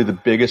probably the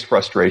biggest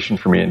frustration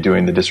for me in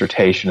doing the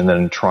dissertation and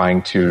then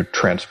trying to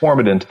transform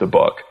it into the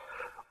book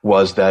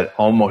was that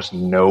almost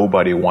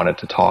nobody wanted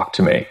to talk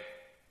to me.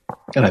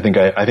 And I think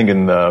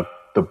in the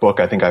book,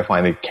 I think I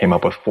finally came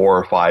up with 4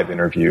 or 5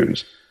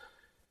 interviews.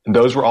 And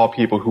those were all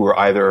people who were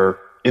either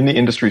in the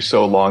industry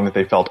so long that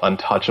they felt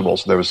untouchable.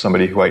 So there was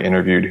somebody who I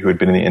interviewed who had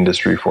been in the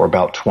industry for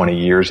about 20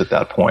 years at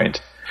that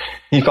point.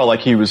 He felt like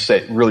he was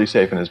really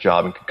safe in his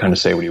job and could kind of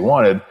say what he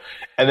wanted.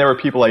 And there were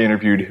people I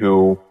interviewed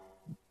who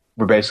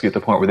were basically at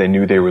the point where they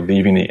knew they were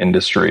leaving the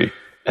industry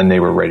and they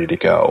were ready to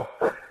go.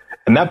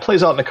 And that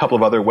plays out in a couple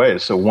of other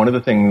ways. So one of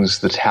the things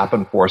that's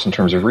happened for us in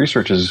terms of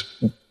research is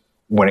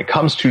when it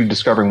comes to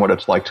discovering what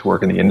it's like to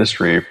work in the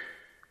industry,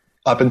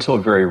 up until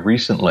very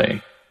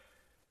recently,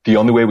 the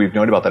only way we've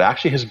known about that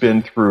actually has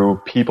been through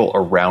people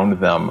around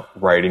them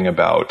writing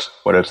about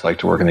what it's like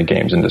to work in the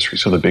games industry.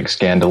 So the big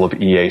scandal of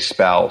EA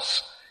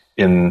Spouse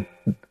in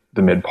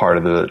the mid part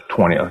of the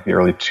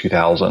early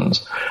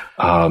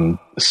 2000s.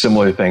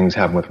 Similar things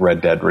happened with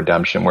Red Dead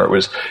Redemption, where it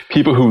was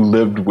people who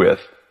lived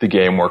with the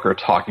game worker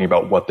talking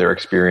about what their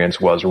experience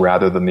was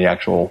rather than the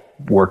actual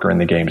worker in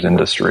the games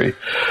industry.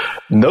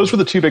 And those were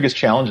the two biggest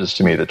challenges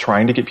to me, that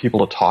trying to get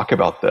people to talk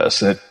about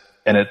this.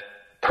 And it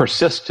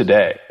persists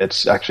today.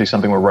 It's actually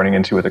something we're running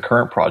into with the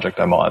current project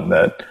I'm on,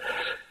 that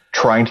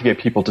trying to get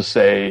people to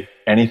say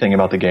anything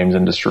about the games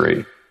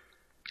industry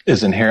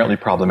is inherently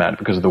problematic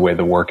because of the way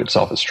the work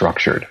itself is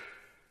structured.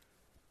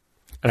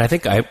 And I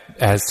think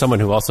as someone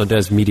who also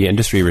does media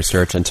industry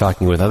research and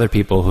talking with other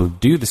people who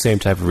do the same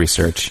type of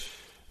research,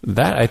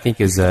 that I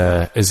think is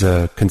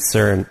a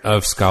concern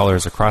of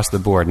scholars across the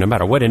board, no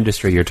matter what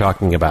industry you're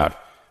talking about,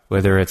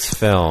 whether it's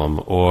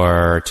film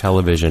or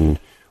television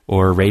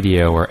or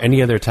radio or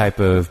any other type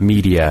of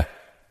media.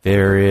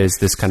 There is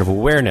this kind of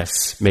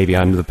awareness, maybe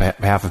on the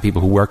behalf of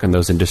people who work in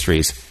those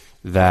industries,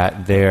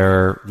 that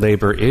their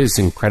labor is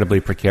incredibly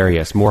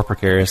precarious, more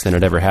precarious than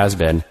it ever has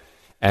been.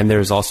 And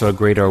there's also a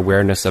greater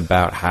awareness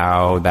about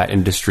how that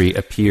industry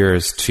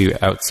appears to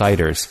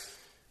outsiders,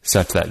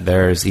 such that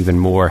there's even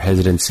more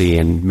hesitancy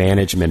in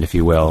management, if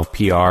you will,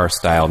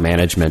 PR-style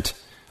management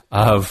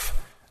of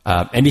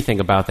anything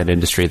about that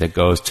industry that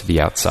goes to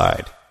the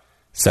outside.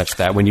 Such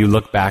that when you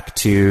look back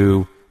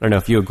to, I don't know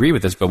if you agree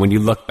with this, but when you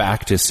look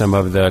back to some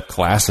of the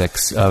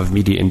classics of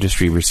media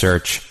industry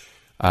research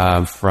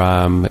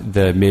from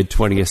the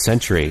mid-20th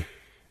century,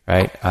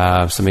 right?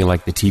 Something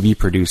like The TV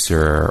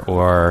Producer,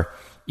 or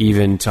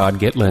even Todd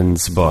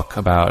Gitlin's book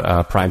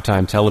about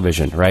primetime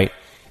television, right?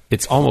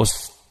 It's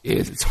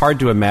hard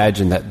to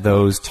imagine that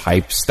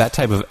that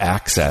type of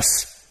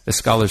access, the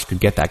scholars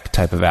could get that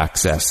type of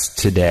access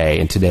today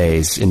in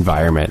today's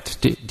environment.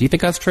 Do you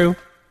think that's true?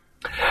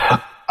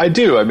 I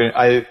do. I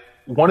mean,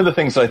 one of the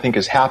things that I think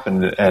has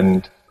happened,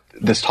 and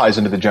this ties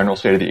into the general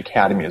state of the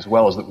academy as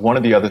well, is that one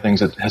of the other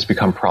things that has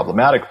become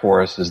problematic for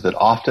us is that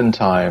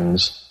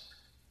oftentimes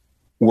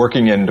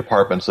working in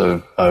departments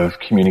of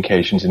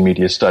communications and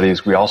media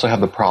studies, we also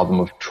have the problem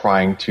of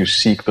trying to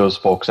seek those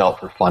folks out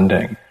for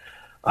funding.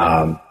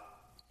 And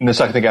this,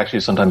 I think, actually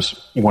is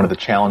sometimes one of the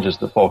challenges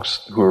that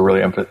folks who are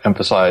really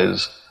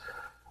emphasize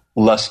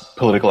less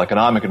political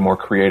economic and more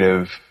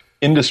creative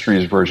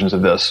industries versions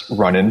of this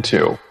run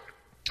into.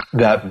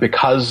 That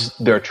because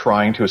they're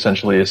trying to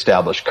essentially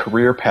establish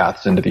career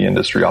paths into the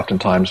industry,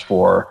 oftentimes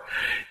for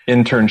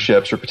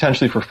internships or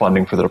potentially for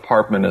funding for the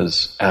department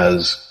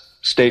as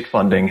state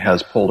funding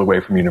has pulled away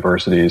from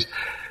universities,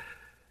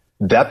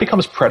 that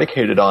becomes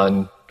predicated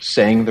on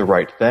saying the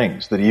right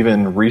things, that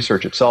even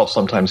research itself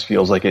sometimes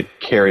feels like it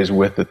carries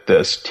with it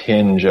this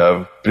tinge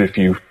of, if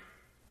you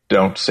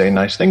don't say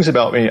nice things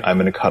about me, I'm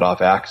going to cut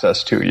off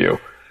access to you.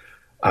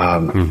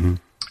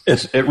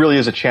 It really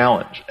is a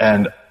challenge.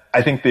 And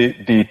I think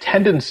the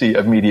tendency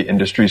of media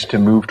industries to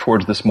move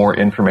towards this more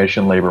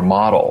information labor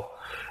model,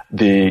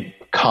 the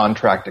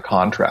contract to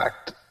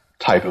contract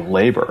type of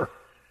labor,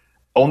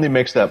 only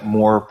makes that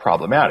more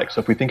problematic.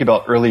 So if we think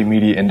about early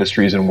media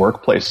industries and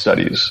workplace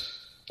studies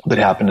that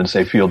happened in,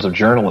 say, fields of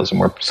journalism,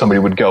 where somebody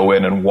would go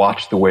in and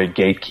watch the way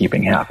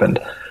gatekeeping happened,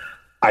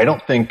 I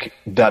don't think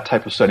that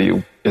type of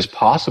study is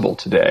possible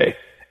today,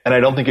 and I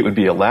don't think it would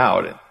be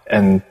allowed.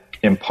 And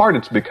in part,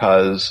 it's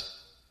because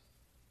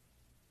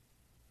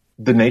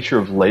the nature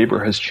of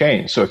labor has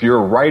changed. So if you're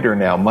a writer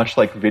now, much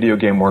like video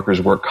game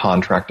workers work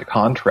contract to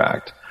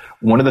contract,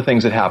 one of the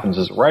things that happens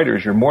as a writer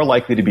is you're more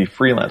likely to be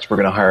freelance. We're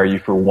going to hire you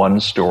for one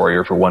story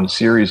or for one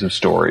series of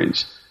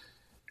stories.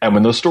 And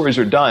when those stories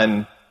are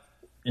done,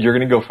 you're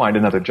going to go find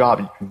another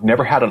job. You've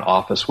never had an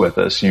office with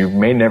us. You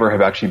may never have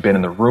actually been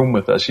in the room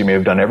with us. You may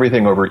have done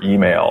everything over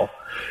email.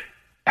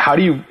 How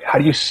do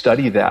you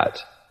study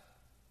that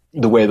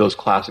the way those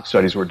classic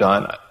studies were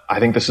done? I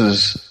think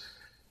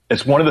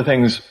it's one of the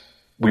things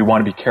we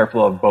want to be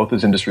careful of, both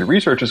as industry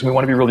researchers, and we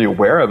want to be really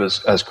aware of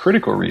as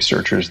critical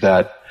researchers,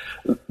 that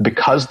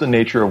because the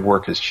nature of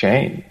work has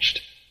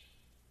changed,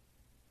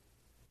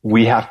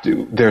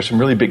 there's some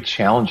really big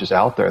challenges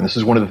out there. And this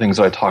is one of the things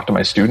that I talk to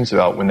my students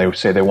about when they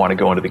say they want to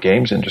go into the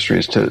games industry,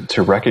 is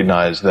to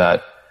recognize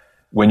that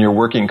when you're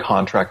working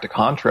contract to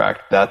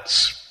contract,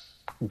 that's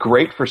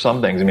great for some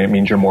things. I mean, it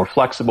means you're more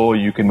flexible.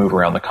 You can move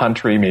around the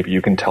country. Maybe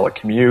you can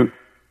telecommute.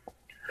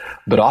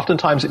 But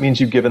oftentimes it means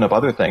you've given up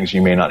other things.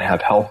 You may not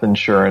have health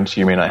insurance.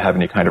 You may not have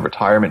any kind of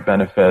retirement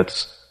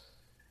benefits.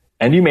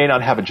 And you may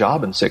not have a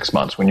job in 6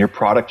 months. When your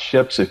product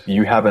ships, if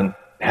you don't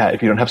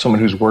have someone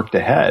who's worked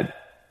ahead,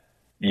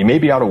 you may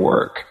be out of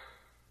work.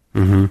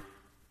 And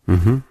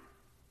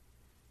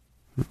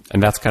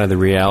that's kind of the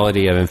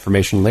reality of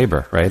information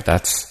labor, right?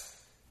 That's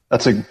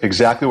That's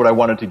exactly what I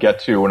wanted to get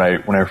to when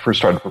I first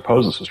started to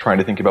propose this, was trying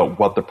to think about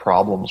what the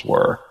problems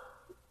were.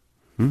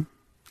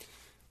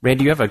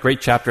 Randy, you have a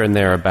great chapter in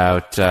there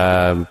about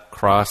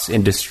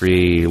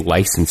cross-industry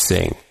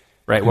licensing,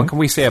 right? What can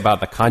we say about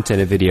the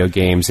content of video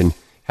games, and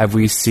have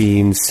we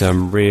seen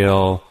some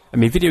real... I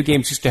mean, video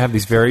games used to have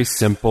these very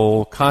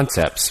simple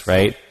concepts,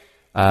 right?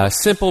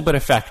 Simple but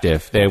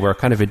effective. They were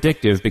kind of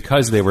addictive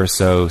because they were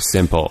so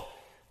simple.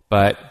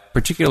 But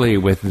particularly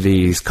with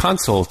these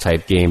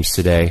console-type games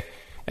today,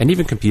 and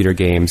even computer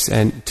games,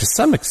 and to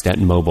some extent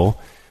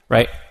mobile,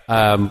 right?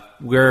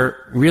 We're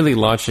really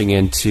launching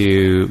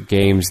into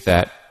games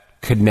that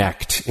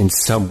connect in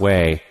some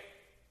way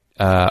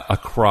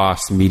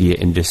across media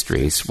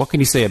industries. What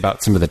can you say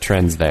about some of the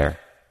trends there?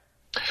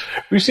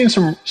 We've seen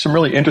some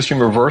really interesting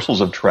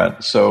reversals of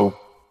trends. So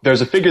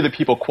there's a figure that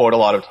people quote a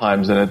lot of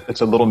times, and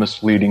it's a little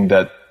misleading,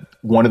 that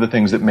one of the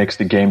things that makes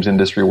the games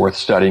industry worth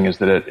studying is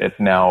that it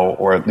now,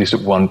 or at least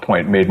at one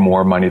point, made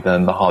more money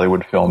than the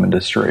Hollywood film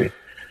industry.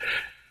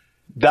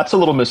 That's a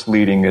little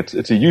misleading.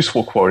 It's a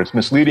useful quote. It's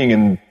misleading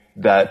in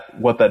that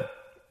what that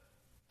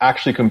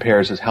actually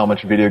compares is how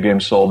much video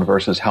games sold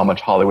versus how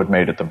much Hollywood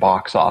made at the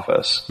box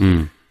office.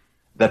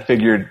 That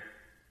figure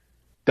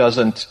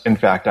doesn't, in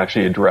fact,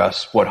 actually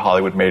address what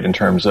Hollywood made in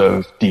terms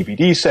of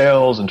DVD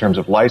sales, in terms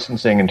of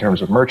licensing, in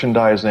terms of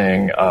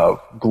merchandising, of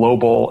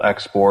global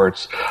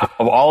exports,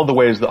 of all of the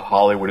ways that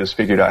Hollywood has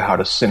figured out how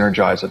to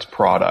synergize its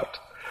product.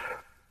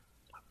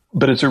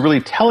 But it's a really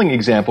telling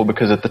example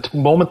because at the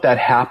moment that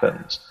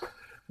happens,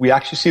 we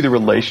actually see the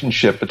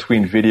relationship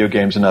between video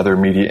games and other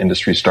media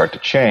industries start to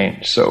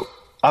change. So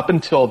up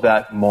until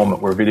that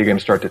moment where video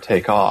games start to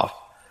take off,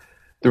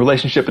 the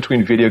relationship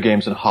between video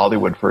games and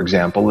Hollywood, for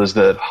example, is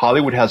that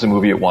Hollywood has a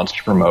movie it wants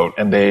to promote,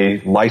 and they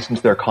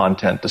license their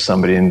content to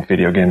somebody in the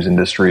video games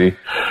industry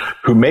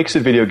who makes a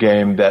video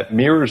game that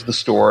mirrors the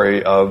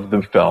story of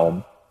the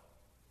film,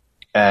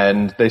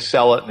 and they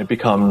sell it, and it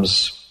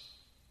becomes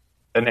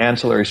an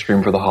ancillary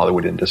stream for the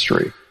Hollywood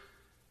industry.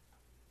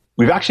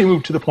 We've actually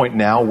moved to the point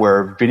now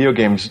where video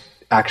games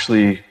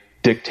actually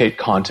dictate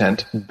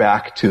content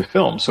back to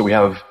film. So we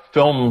have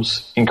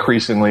films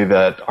increasingly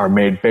that are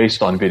made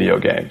based on video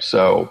games.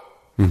 So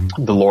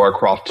the Lara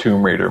Croft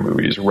Tomb Raider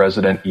movies,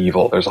 Resident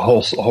Evil, there's a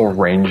whole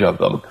range of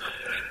them.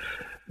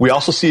 We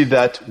also see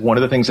that one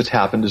of the things that's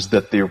happened is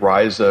that the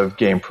rise of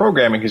game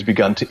programming has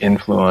begun to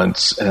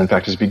influence, and in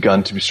fact has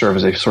begun to serve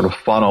as a sort of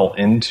funnel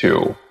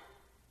into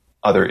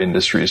other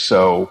industries.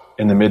 So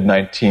in the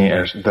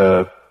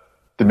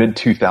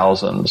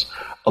mid-2000s,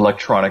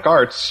 Electronic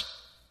Arts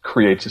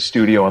creates a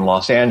studio in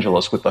Los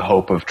Angeles with the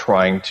hope of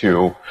trying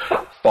to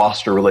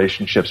foster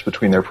relationships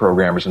between their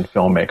programmers and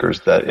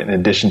filmmakers that, in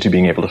addition to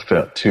being able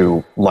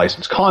to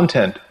license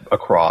content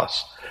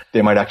across,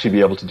 they might actually be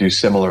able to do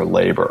similar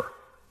labor.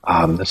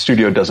 The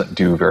studio doesn't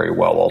do very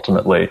well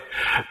ultimately,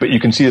 but you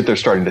can see that they're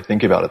starting to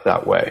think about it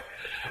that way.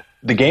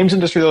 The games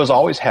industry, though, has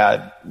always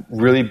had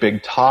really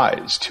big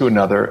ties to a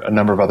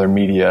number of other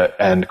media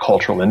and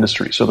cultural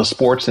industries. So the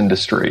sports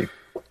industry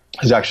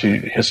has actually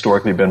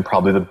historically been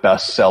probably the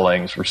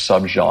best-selling sort of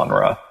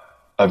subgenre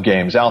of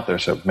games out there.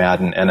 So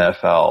Madden,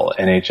 NFL,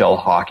 NHL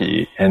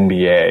hockey,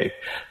 NBA,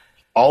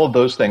 all of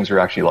those things are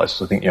actually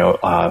licensed. I think,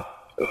 FIFA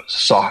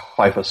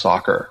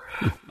soccer.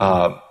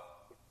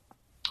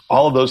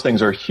 All of those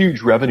things are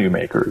huge revenue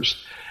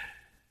makers.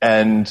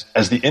 And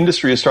as the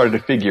industry has started to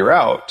figure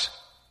out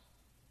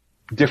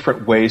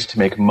different ways to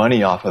make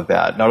money off of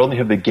that, not only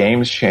have the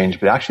games changed,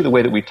 but actually the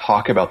way that we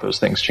talk about those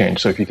things changed.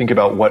 So if you think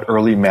about what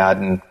early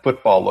Madden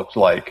football looked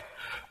like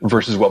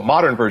versus what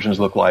modern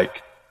versions look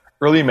like,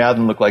 early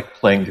Madden looked like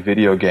playing the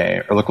video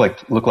game, or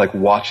looked like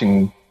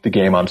watching the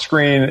game on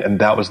screen, and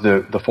that was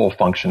the full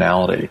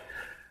functionality.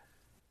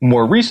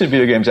 More recent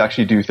video games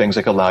actually do things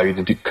like allow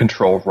you to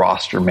control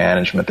roster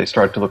management. They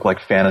start to look like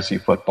fantasy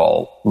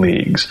football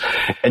leagues.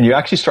 And you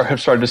actually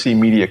have started to see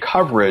media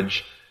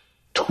coverage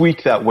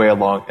tweak that way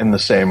along in the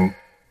same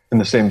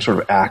sort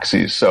of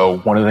axes. So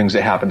one of the things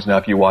that happens now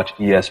if you watch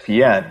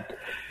ESPN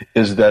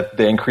is that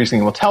they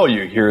increasingly will tell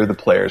you, here are the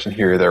players and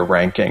here are their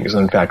rankings.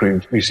 And in fact,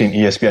 we've seen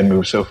ESPN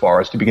move so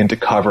far as to begin to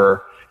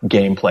cover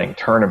game-playing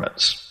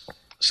tournaments.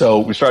 So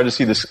we started to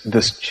see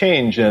this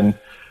change in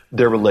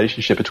their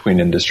relationship between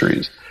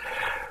industries.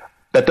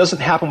 That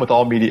doesn't happen with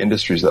all media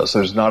industries, though. So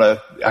there's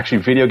actually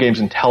video games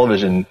and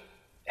television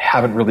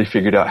haven't really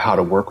figured out how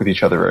to work with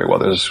each other very well.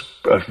 There's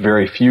a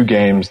very few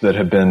games that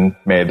have been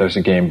made. There's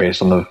a game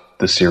based on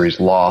the series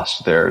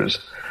Lost. There's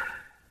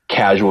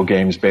casual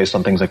games based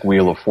on things like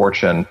Wheel of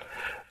Fortune.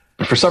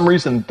 But for some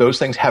reason, those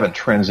things haven't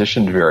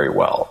transitioned very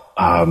well.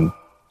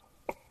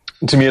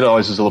 To me, it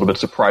always is a little bit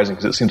surprising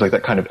because it seems like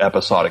that kind of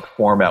episodic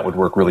format would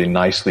work really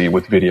nicely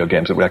with video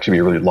games. It would actually be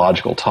a really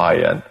logical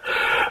tie-in.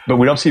 But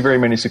we don't see very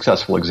many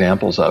successful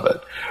examples of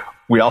it.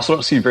 We also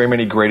don't see very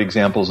many great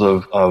examples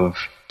of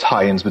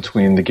tie-ins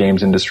between the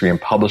games industry and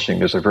publishing.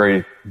 There's a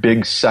very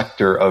big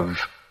sector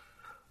of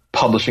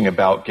publishing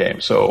about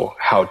games, so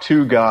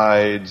how-to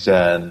guides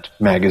and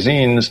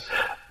magazines,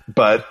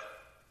 but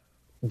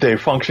they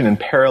function in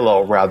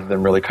parallel rather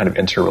than really kind of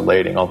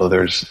interrelating, although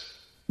there's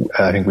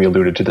I think we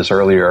alluded to this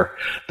earlier,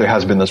 there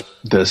has been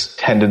this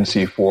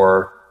tendency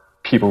for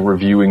people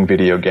reviewing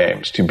video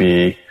games to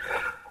be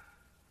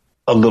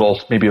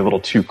maybe a little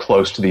too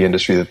close to the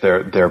industry,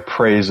 that their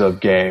praise of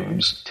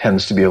games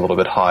tends to be a little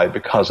bit high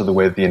because of the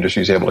way that the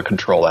industry is able to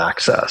control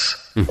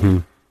access.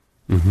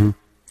 Mm-hmm. Mm-hmm.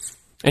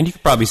 And you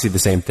could probably see the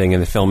same thing in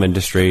the film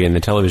industry and the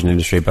television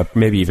industry, but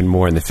maybe even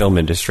more in the film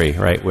industry,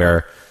 right?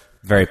 Where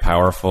very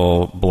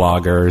powerful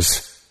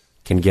bloggers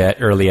can get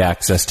early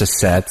access to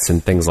sets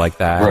and things like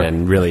that, right,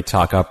 and really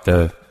talk up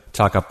the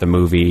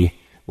movie,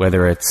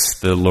 whether it's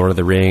the Lord of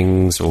the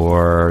Rings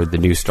or the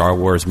new Star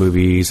Wars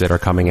movies that are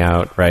coming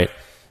out, right?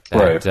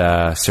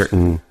 That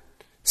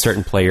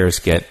certain players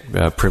get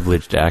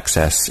privileged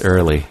access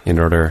early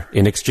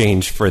in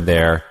exchange for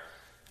their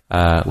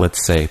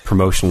let's say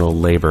promotional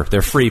labor,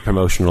 their free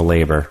promotional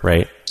labor,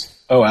 right?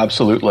 Oh,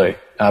 absolutely.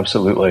 And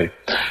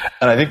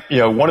I think,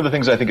 one of the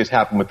things I think has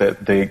happened with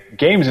the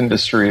games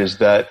industry is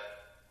that,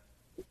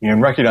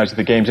 recognize that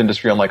the games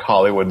industry, unlike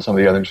Hollywood and some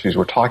of the other industries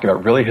we're talking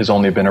about, really has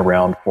only been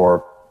around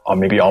for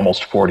maybe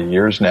almost 40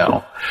 years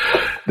now.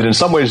 That in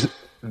some ways,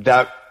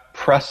 that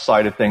press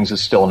side of things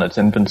is still in its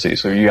infancy.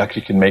 So you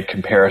actually can make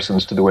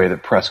comparisons to the way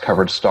that press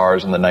covered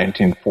stars in the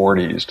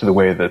 1940s to the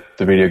way that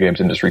the video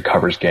games industry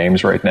covers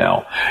games right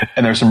now.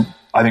 And there's some,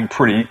 I think,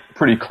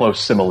 pretty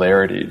close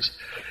similarities.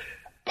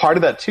 Part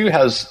of that, too,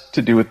 has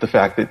to do with the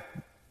fact that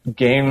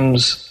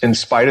games, in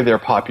spite of their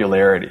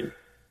popularity,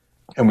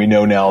 and we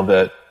know now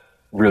that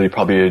really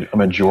probably a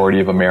majority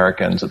of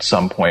Americans at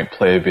some point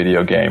play a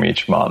video game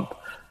each month,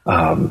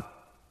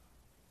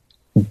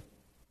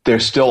 they're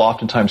still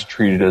oftentimes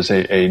treated as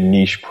a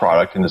niche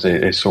product and as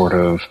a sort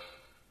of,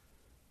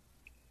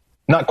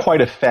 not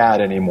quite a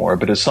fad anymore,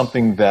 but as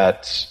something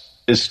that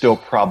is still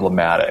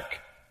problematic.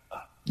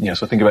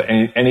 So think about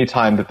any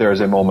time that there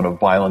is a moment of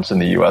violence in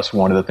the U.S.,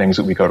 one of the things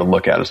that we go to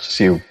look at is to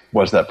see,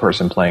 was that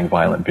person playing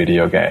violent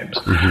video games?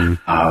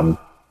 Mm-hmm.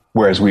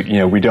 Whereas we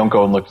don't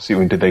go and look to see,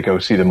 did they go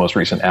see the most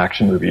recent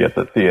action movie at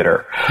the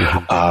theater?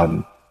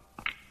 Mm-hmm.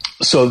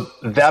 So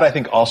that, I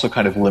think, also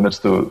kind of limits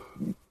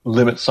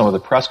some of the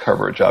press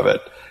coverage of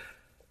it.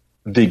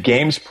 The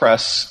games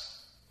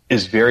press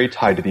is very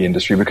tied to the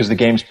industry because the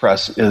games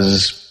press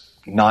is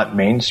not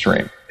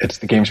mainstream.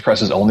 The games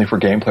press is only for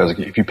game players.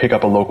 Like if you pick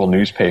up a local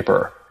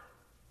newspaper,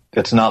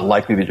 it's not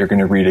likely that you're going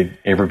to read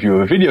a review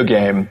of a video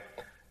game,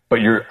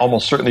 but you're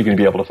almost certainly going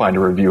to be able to find a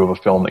review of a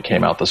film that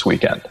came out this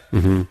weekend.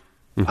 Mm-hmm.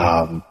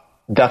 Mm-hmm.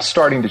 That's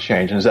starting to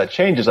change. And as that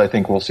changes, I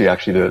think we'll see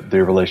actually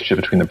the relationship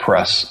between the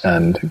press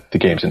and the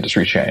games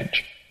industry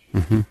change.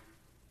 Mm-hmm.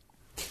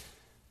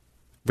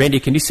 Randy,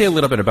 can you say a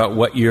little bit about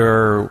what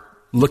you're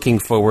looking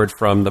forward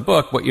from the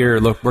book, what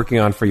you're working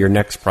on for your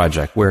next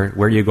project? Where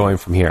are you going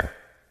from here?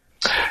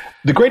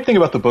 The great thing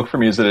about the book for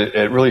me is that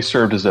it really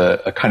served as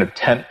a kind of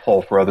tent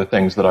pole for other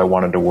things that I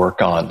wanted to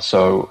work on.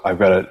 So I've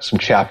got some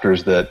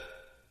chapters that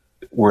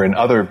were in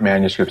other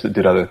manuscripts that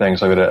did other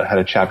things. I had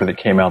a chapter that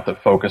came out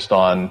that focused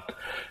on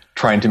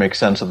trying to make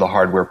sense of the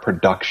hardware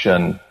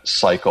production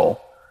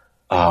cycle.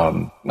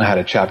 I had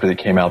a chapter that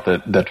came out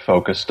that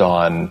focused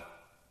on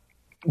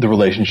the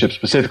relationship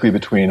specifically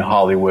between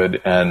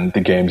Hollywood and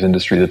the games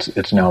industry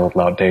it's now a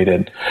little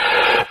outdated.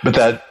 But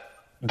that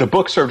the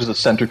book served as a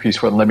centerpiece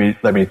for it.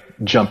 Let me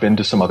jump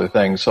into some other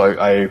things. So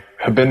I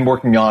have been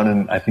working on,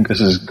 and I think this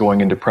is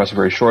going into press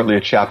very shortly,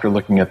 a chapter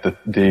looking at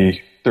the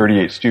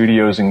 38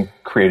 Studios and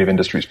creative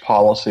industries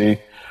policy.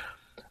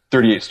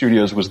 38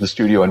 Studios was the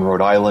studio in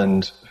Rhode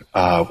Island.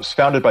 It was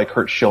founded by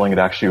Curt Schilling. It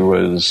actually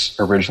was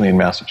originally in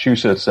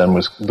Massachusetts and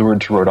was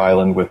lured to Rhode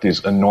Island with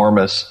these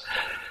enormous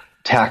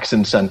tax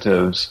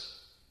incentives.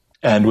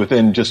 And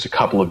within just a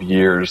couple of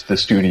years, the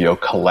studio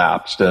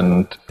collapsed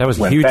and that was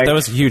huge. That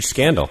was a huge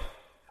scandal.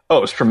 Oh,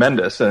 it was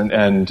tremendous.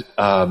 And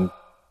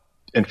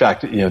in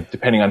fact,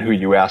 depending on who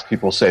you ask,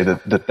 people say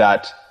that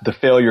the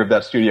failure of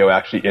that studio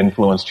actually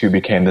influenced who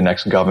became the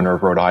next governor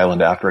of Rhode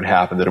Island after it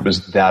happened, that it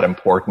was that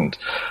important.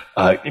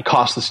 It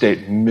cost the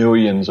state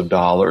millions of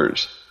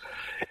dollars.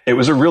 It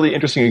was a really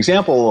interesting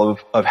example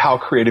of how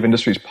creative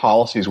industries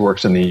policies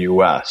works in the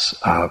U.S.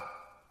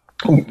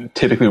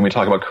 Typically, when we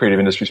talk about creative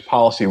industries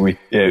policy,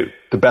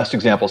 the best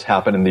examples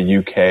happen in the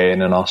UK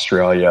and in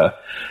Australia.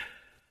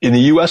 In the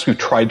U.S., we've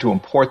tried to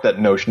import that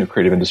notion of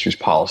creative industries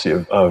policy,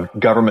 of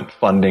government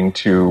funding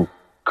to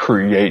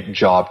create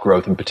job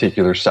growth in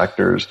particular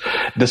sectors.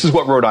 This is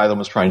what Rhode Island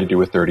was trying to do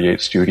with 38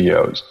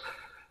 Studios.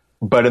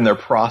 But in their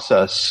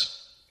process,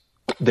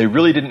 they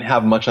really didn't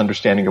have much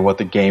understanding of what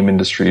the game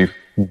industry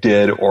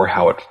did or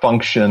how it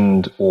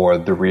functioned or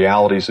the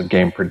realities of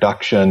game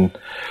production.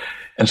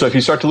 And so if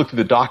you start to look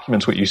through the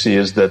documents, what you see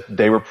is that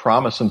they were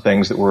promised some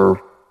things that were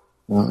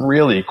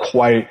really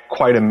quite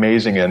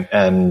amazing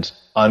and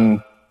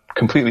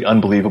completely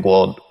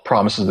unbelievable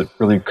promises that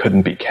really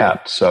couldn't be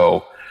kept.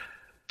 So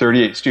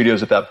 38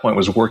 Studios at that point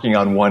was working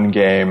on one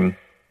game.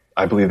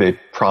 I believe they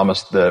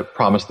promised the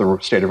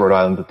state of Rhode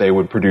Island that they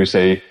would produce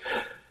a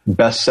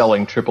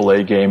best-selling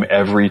AAA game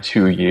every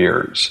 2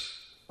 years.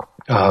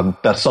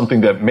 That's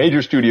something that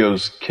major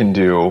studios can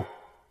do.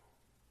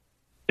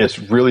 it's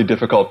really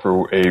difficult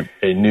for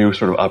a new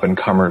sort of up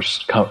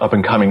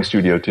and coming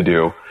studio to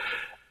do.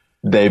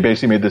 They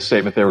basically made this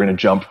statement they were going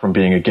to jump from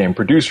being a game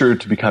producer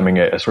to becoming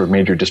a sort of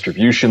major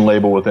distribution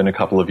label within a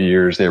couple of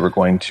years. They were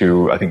going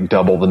to, I think,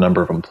 double the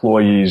number of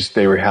employees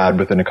they had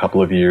within a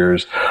couple of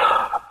years.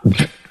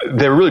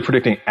 They were really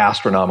predicting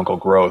astronomical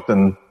growth.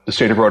 And the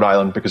state of Rhode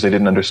Island, because they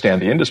didn't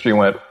understand the industry,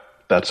 went,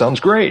 that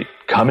sounds great.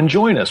 Come and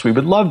join us. We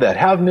would love that.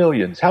 Have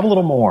millions. Have a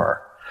little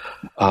more.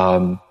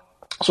 So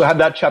I had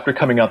that chapter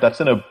coming out.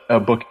 That's in a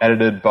book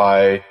edited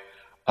by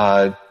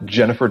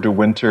Jennifer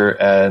DeWinter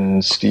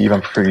and Steve,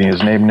 I'm forgetting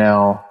his name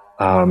now.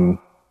 I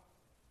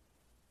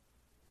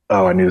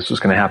knew this was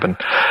going to happen.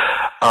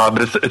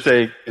 But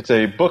it's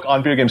a book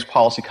on video games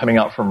policy coming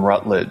out from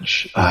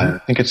Routledge. I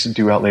think it's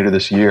due out later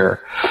this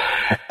year.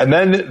 And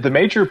then the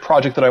major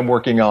project that I'm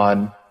working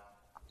on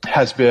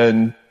has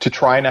been to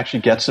try and actually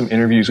get some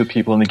interviews with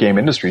people in the game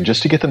industry,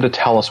 just to get them to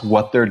tell us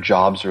what their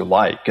jobs are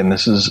like. And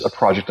this is a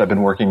project I've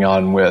been working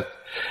on with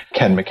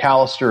Ken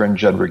McAllister and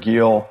Judd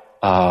Regil,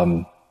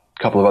 a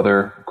couple of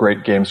other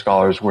great game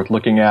scholars worth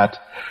looking at.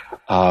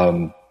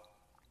 And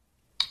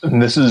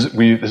this has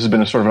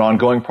been a sort of an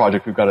ongoing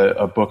project. We've got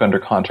a book under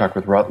contract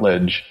with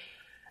Routledge,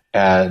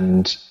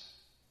 and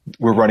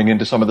we're running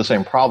into some of the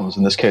same problems.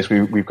 In this case,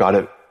 we've got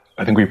it.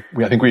 I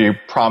think we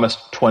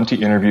promised 20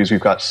 interviews. We've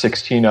got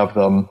 16 of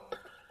them.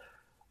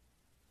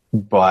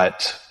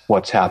 But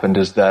what's happened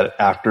is that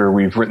after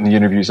we've written the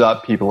interviews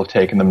up, people have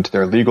taken them to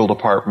their legal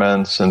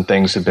departments, and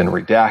things have been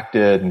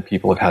redacted, and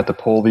people have had to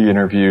pull the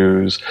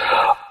interviews,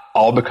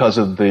 all because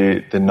of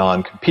the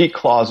non-compete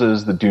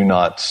clauses, the do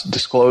not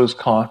disclose,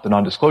 the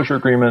non-disclosure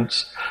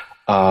agreements,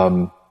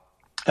 and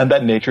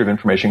that nature of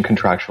information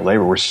contractual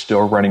labor. We're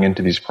still running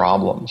into these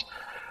problems.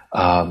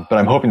 But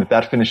I'm hoping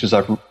that finishes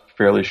up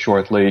fairly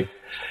shortly.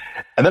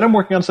 And then I'm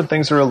working on some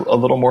things that are a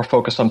little more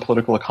focused on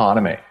political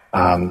economy.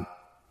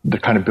 They're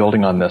kind of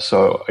building on this.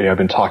 So I've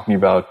been talking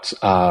about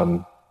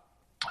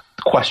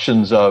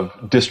questions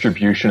of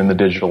distribution in the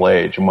digital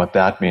age, and what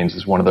that means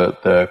is one of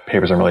the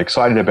papers I'm really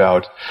excited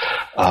about.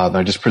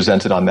 I just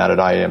presented on that at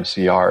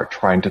IAMCR,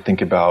 trying to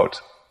think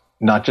about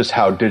not just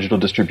how digital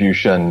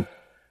distribution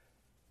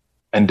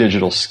and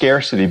digital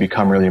scarcity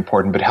become really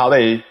important, but how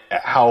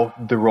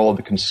the role of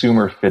the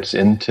consumer fits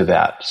into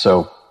that.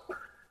 So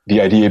the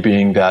idea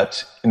being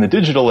that in the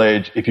digital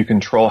age, if you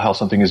control how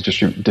something is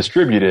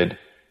distributed,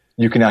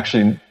 you can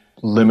actually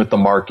limit the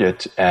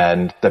market,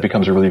 and that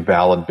becomes a really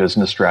valid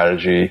business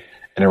strategy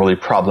in a really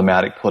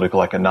problematic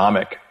political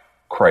economic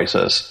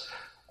crisis.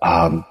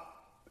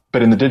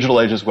 But in the digital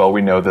age as well,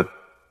 we know that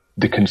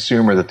the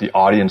consumer, that the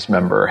audience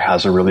member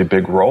has a really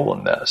big role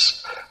in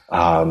this.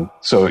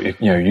 So if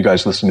you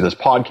guys listen to this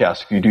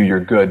podcast, if you do your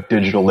good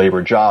digital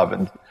labor job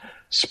and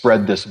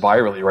spread this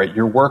virally, right,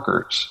 your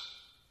workers,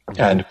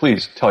 and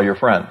please tell your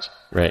friends.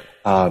 Right.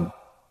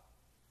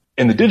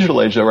 In the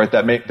digital age, though, right,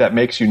 that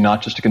makes you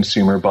not just a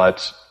consumer,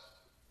 but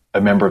a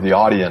member of the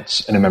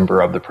audience and a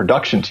member of the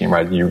production team,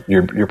 right?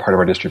 You're part of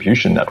our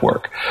distribution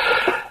network.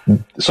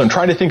 So I'm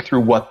trying to think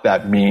through what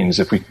that means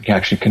if we can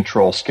actually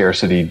control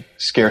scarcity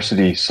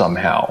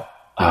somehow,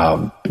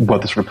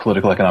 what the sort of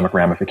political economic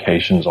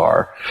ramifications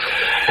are.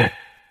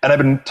 And I've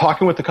been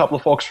talking with a couple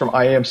of folks from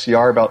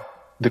IAMCR about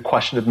the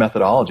question of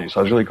methodology. So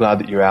I was really glad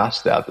that you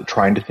asked that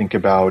trying to think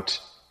about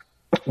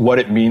what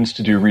it means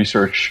to do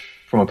research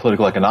from a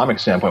political economic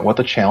standpoint, what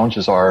the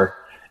challenges are,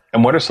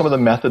 and what are some of the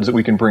methods that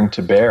we can bring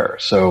to bear.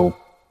 So,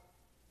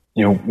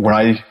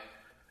 when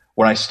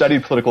I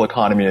studied political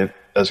economy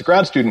as a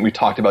grad student, we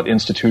talked about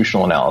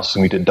institutional analysis,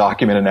 and we did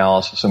document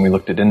analysis, and we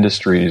looked at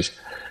industries.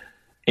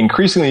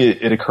 Increasingly,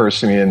 it occurs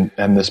to me,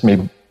 and this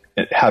may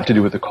have to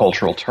do with the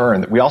cultural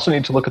turn, that we also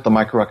need to look at the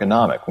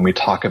microeconomic when we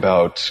talk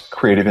about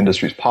creative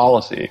industries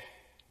policy.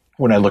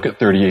 When I look at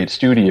 38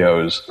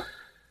 studios,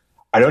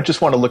 I don't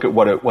just want to look at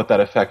what that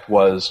effect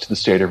was to the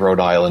state of Rhode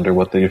Island or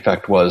what the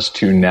effect was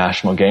to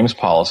national games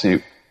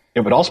policy. It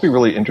would also be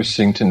really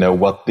interesting to know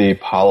what the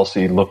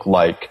policy looked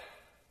like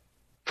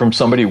from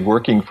somebody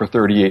working for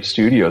 38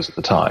 studios at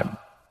the time.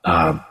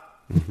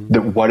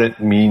 That what it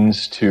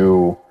means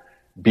to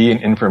be an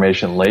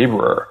information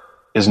laborer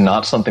is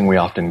not something we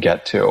often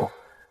get to.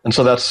 And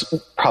so that's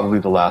probably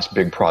the last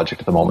big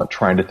project at the moment,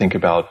 trying to think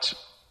about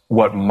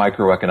what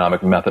microeconomic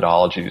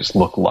methodologies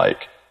look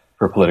like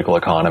for political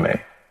economy.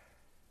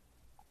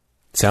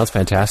 Sounds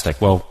fantastic.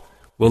 Well,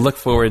 we'll look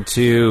forward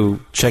to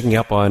checking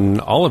up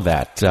on all of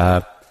that.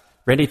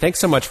 Randy, thanks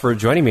so much for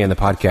joining me on the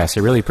podcast.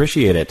 I really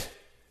appreciate it.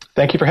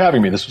 Thank you for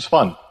having me. This was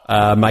fun.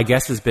 My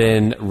guest has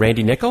been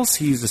Randy Nichols.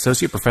 He's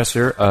Associate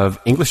Professor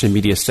of English and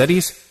Media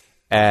Studies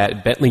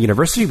at Bentley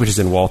University, which is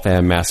in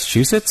Waltham,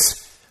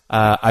 Massachusetts.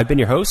 I've been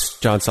your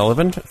host, John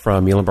Sullivan,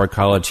 from Muhlenberg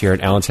College here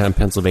in Allentown,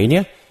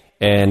 Pennsylvania.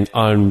 And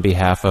on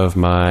behalf of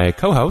my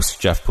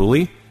co-host, Jeff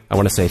Pooley, I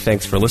want to say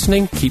thanks for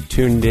listening. Keep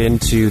tuned in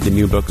to the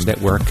New Books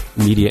Network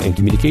Media and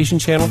Communication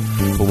channel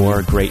for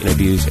more great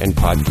interviews and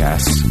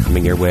podcasts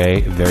coming your way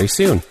very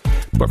soon.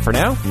 But for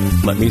now,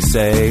 let me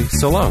say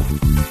so long.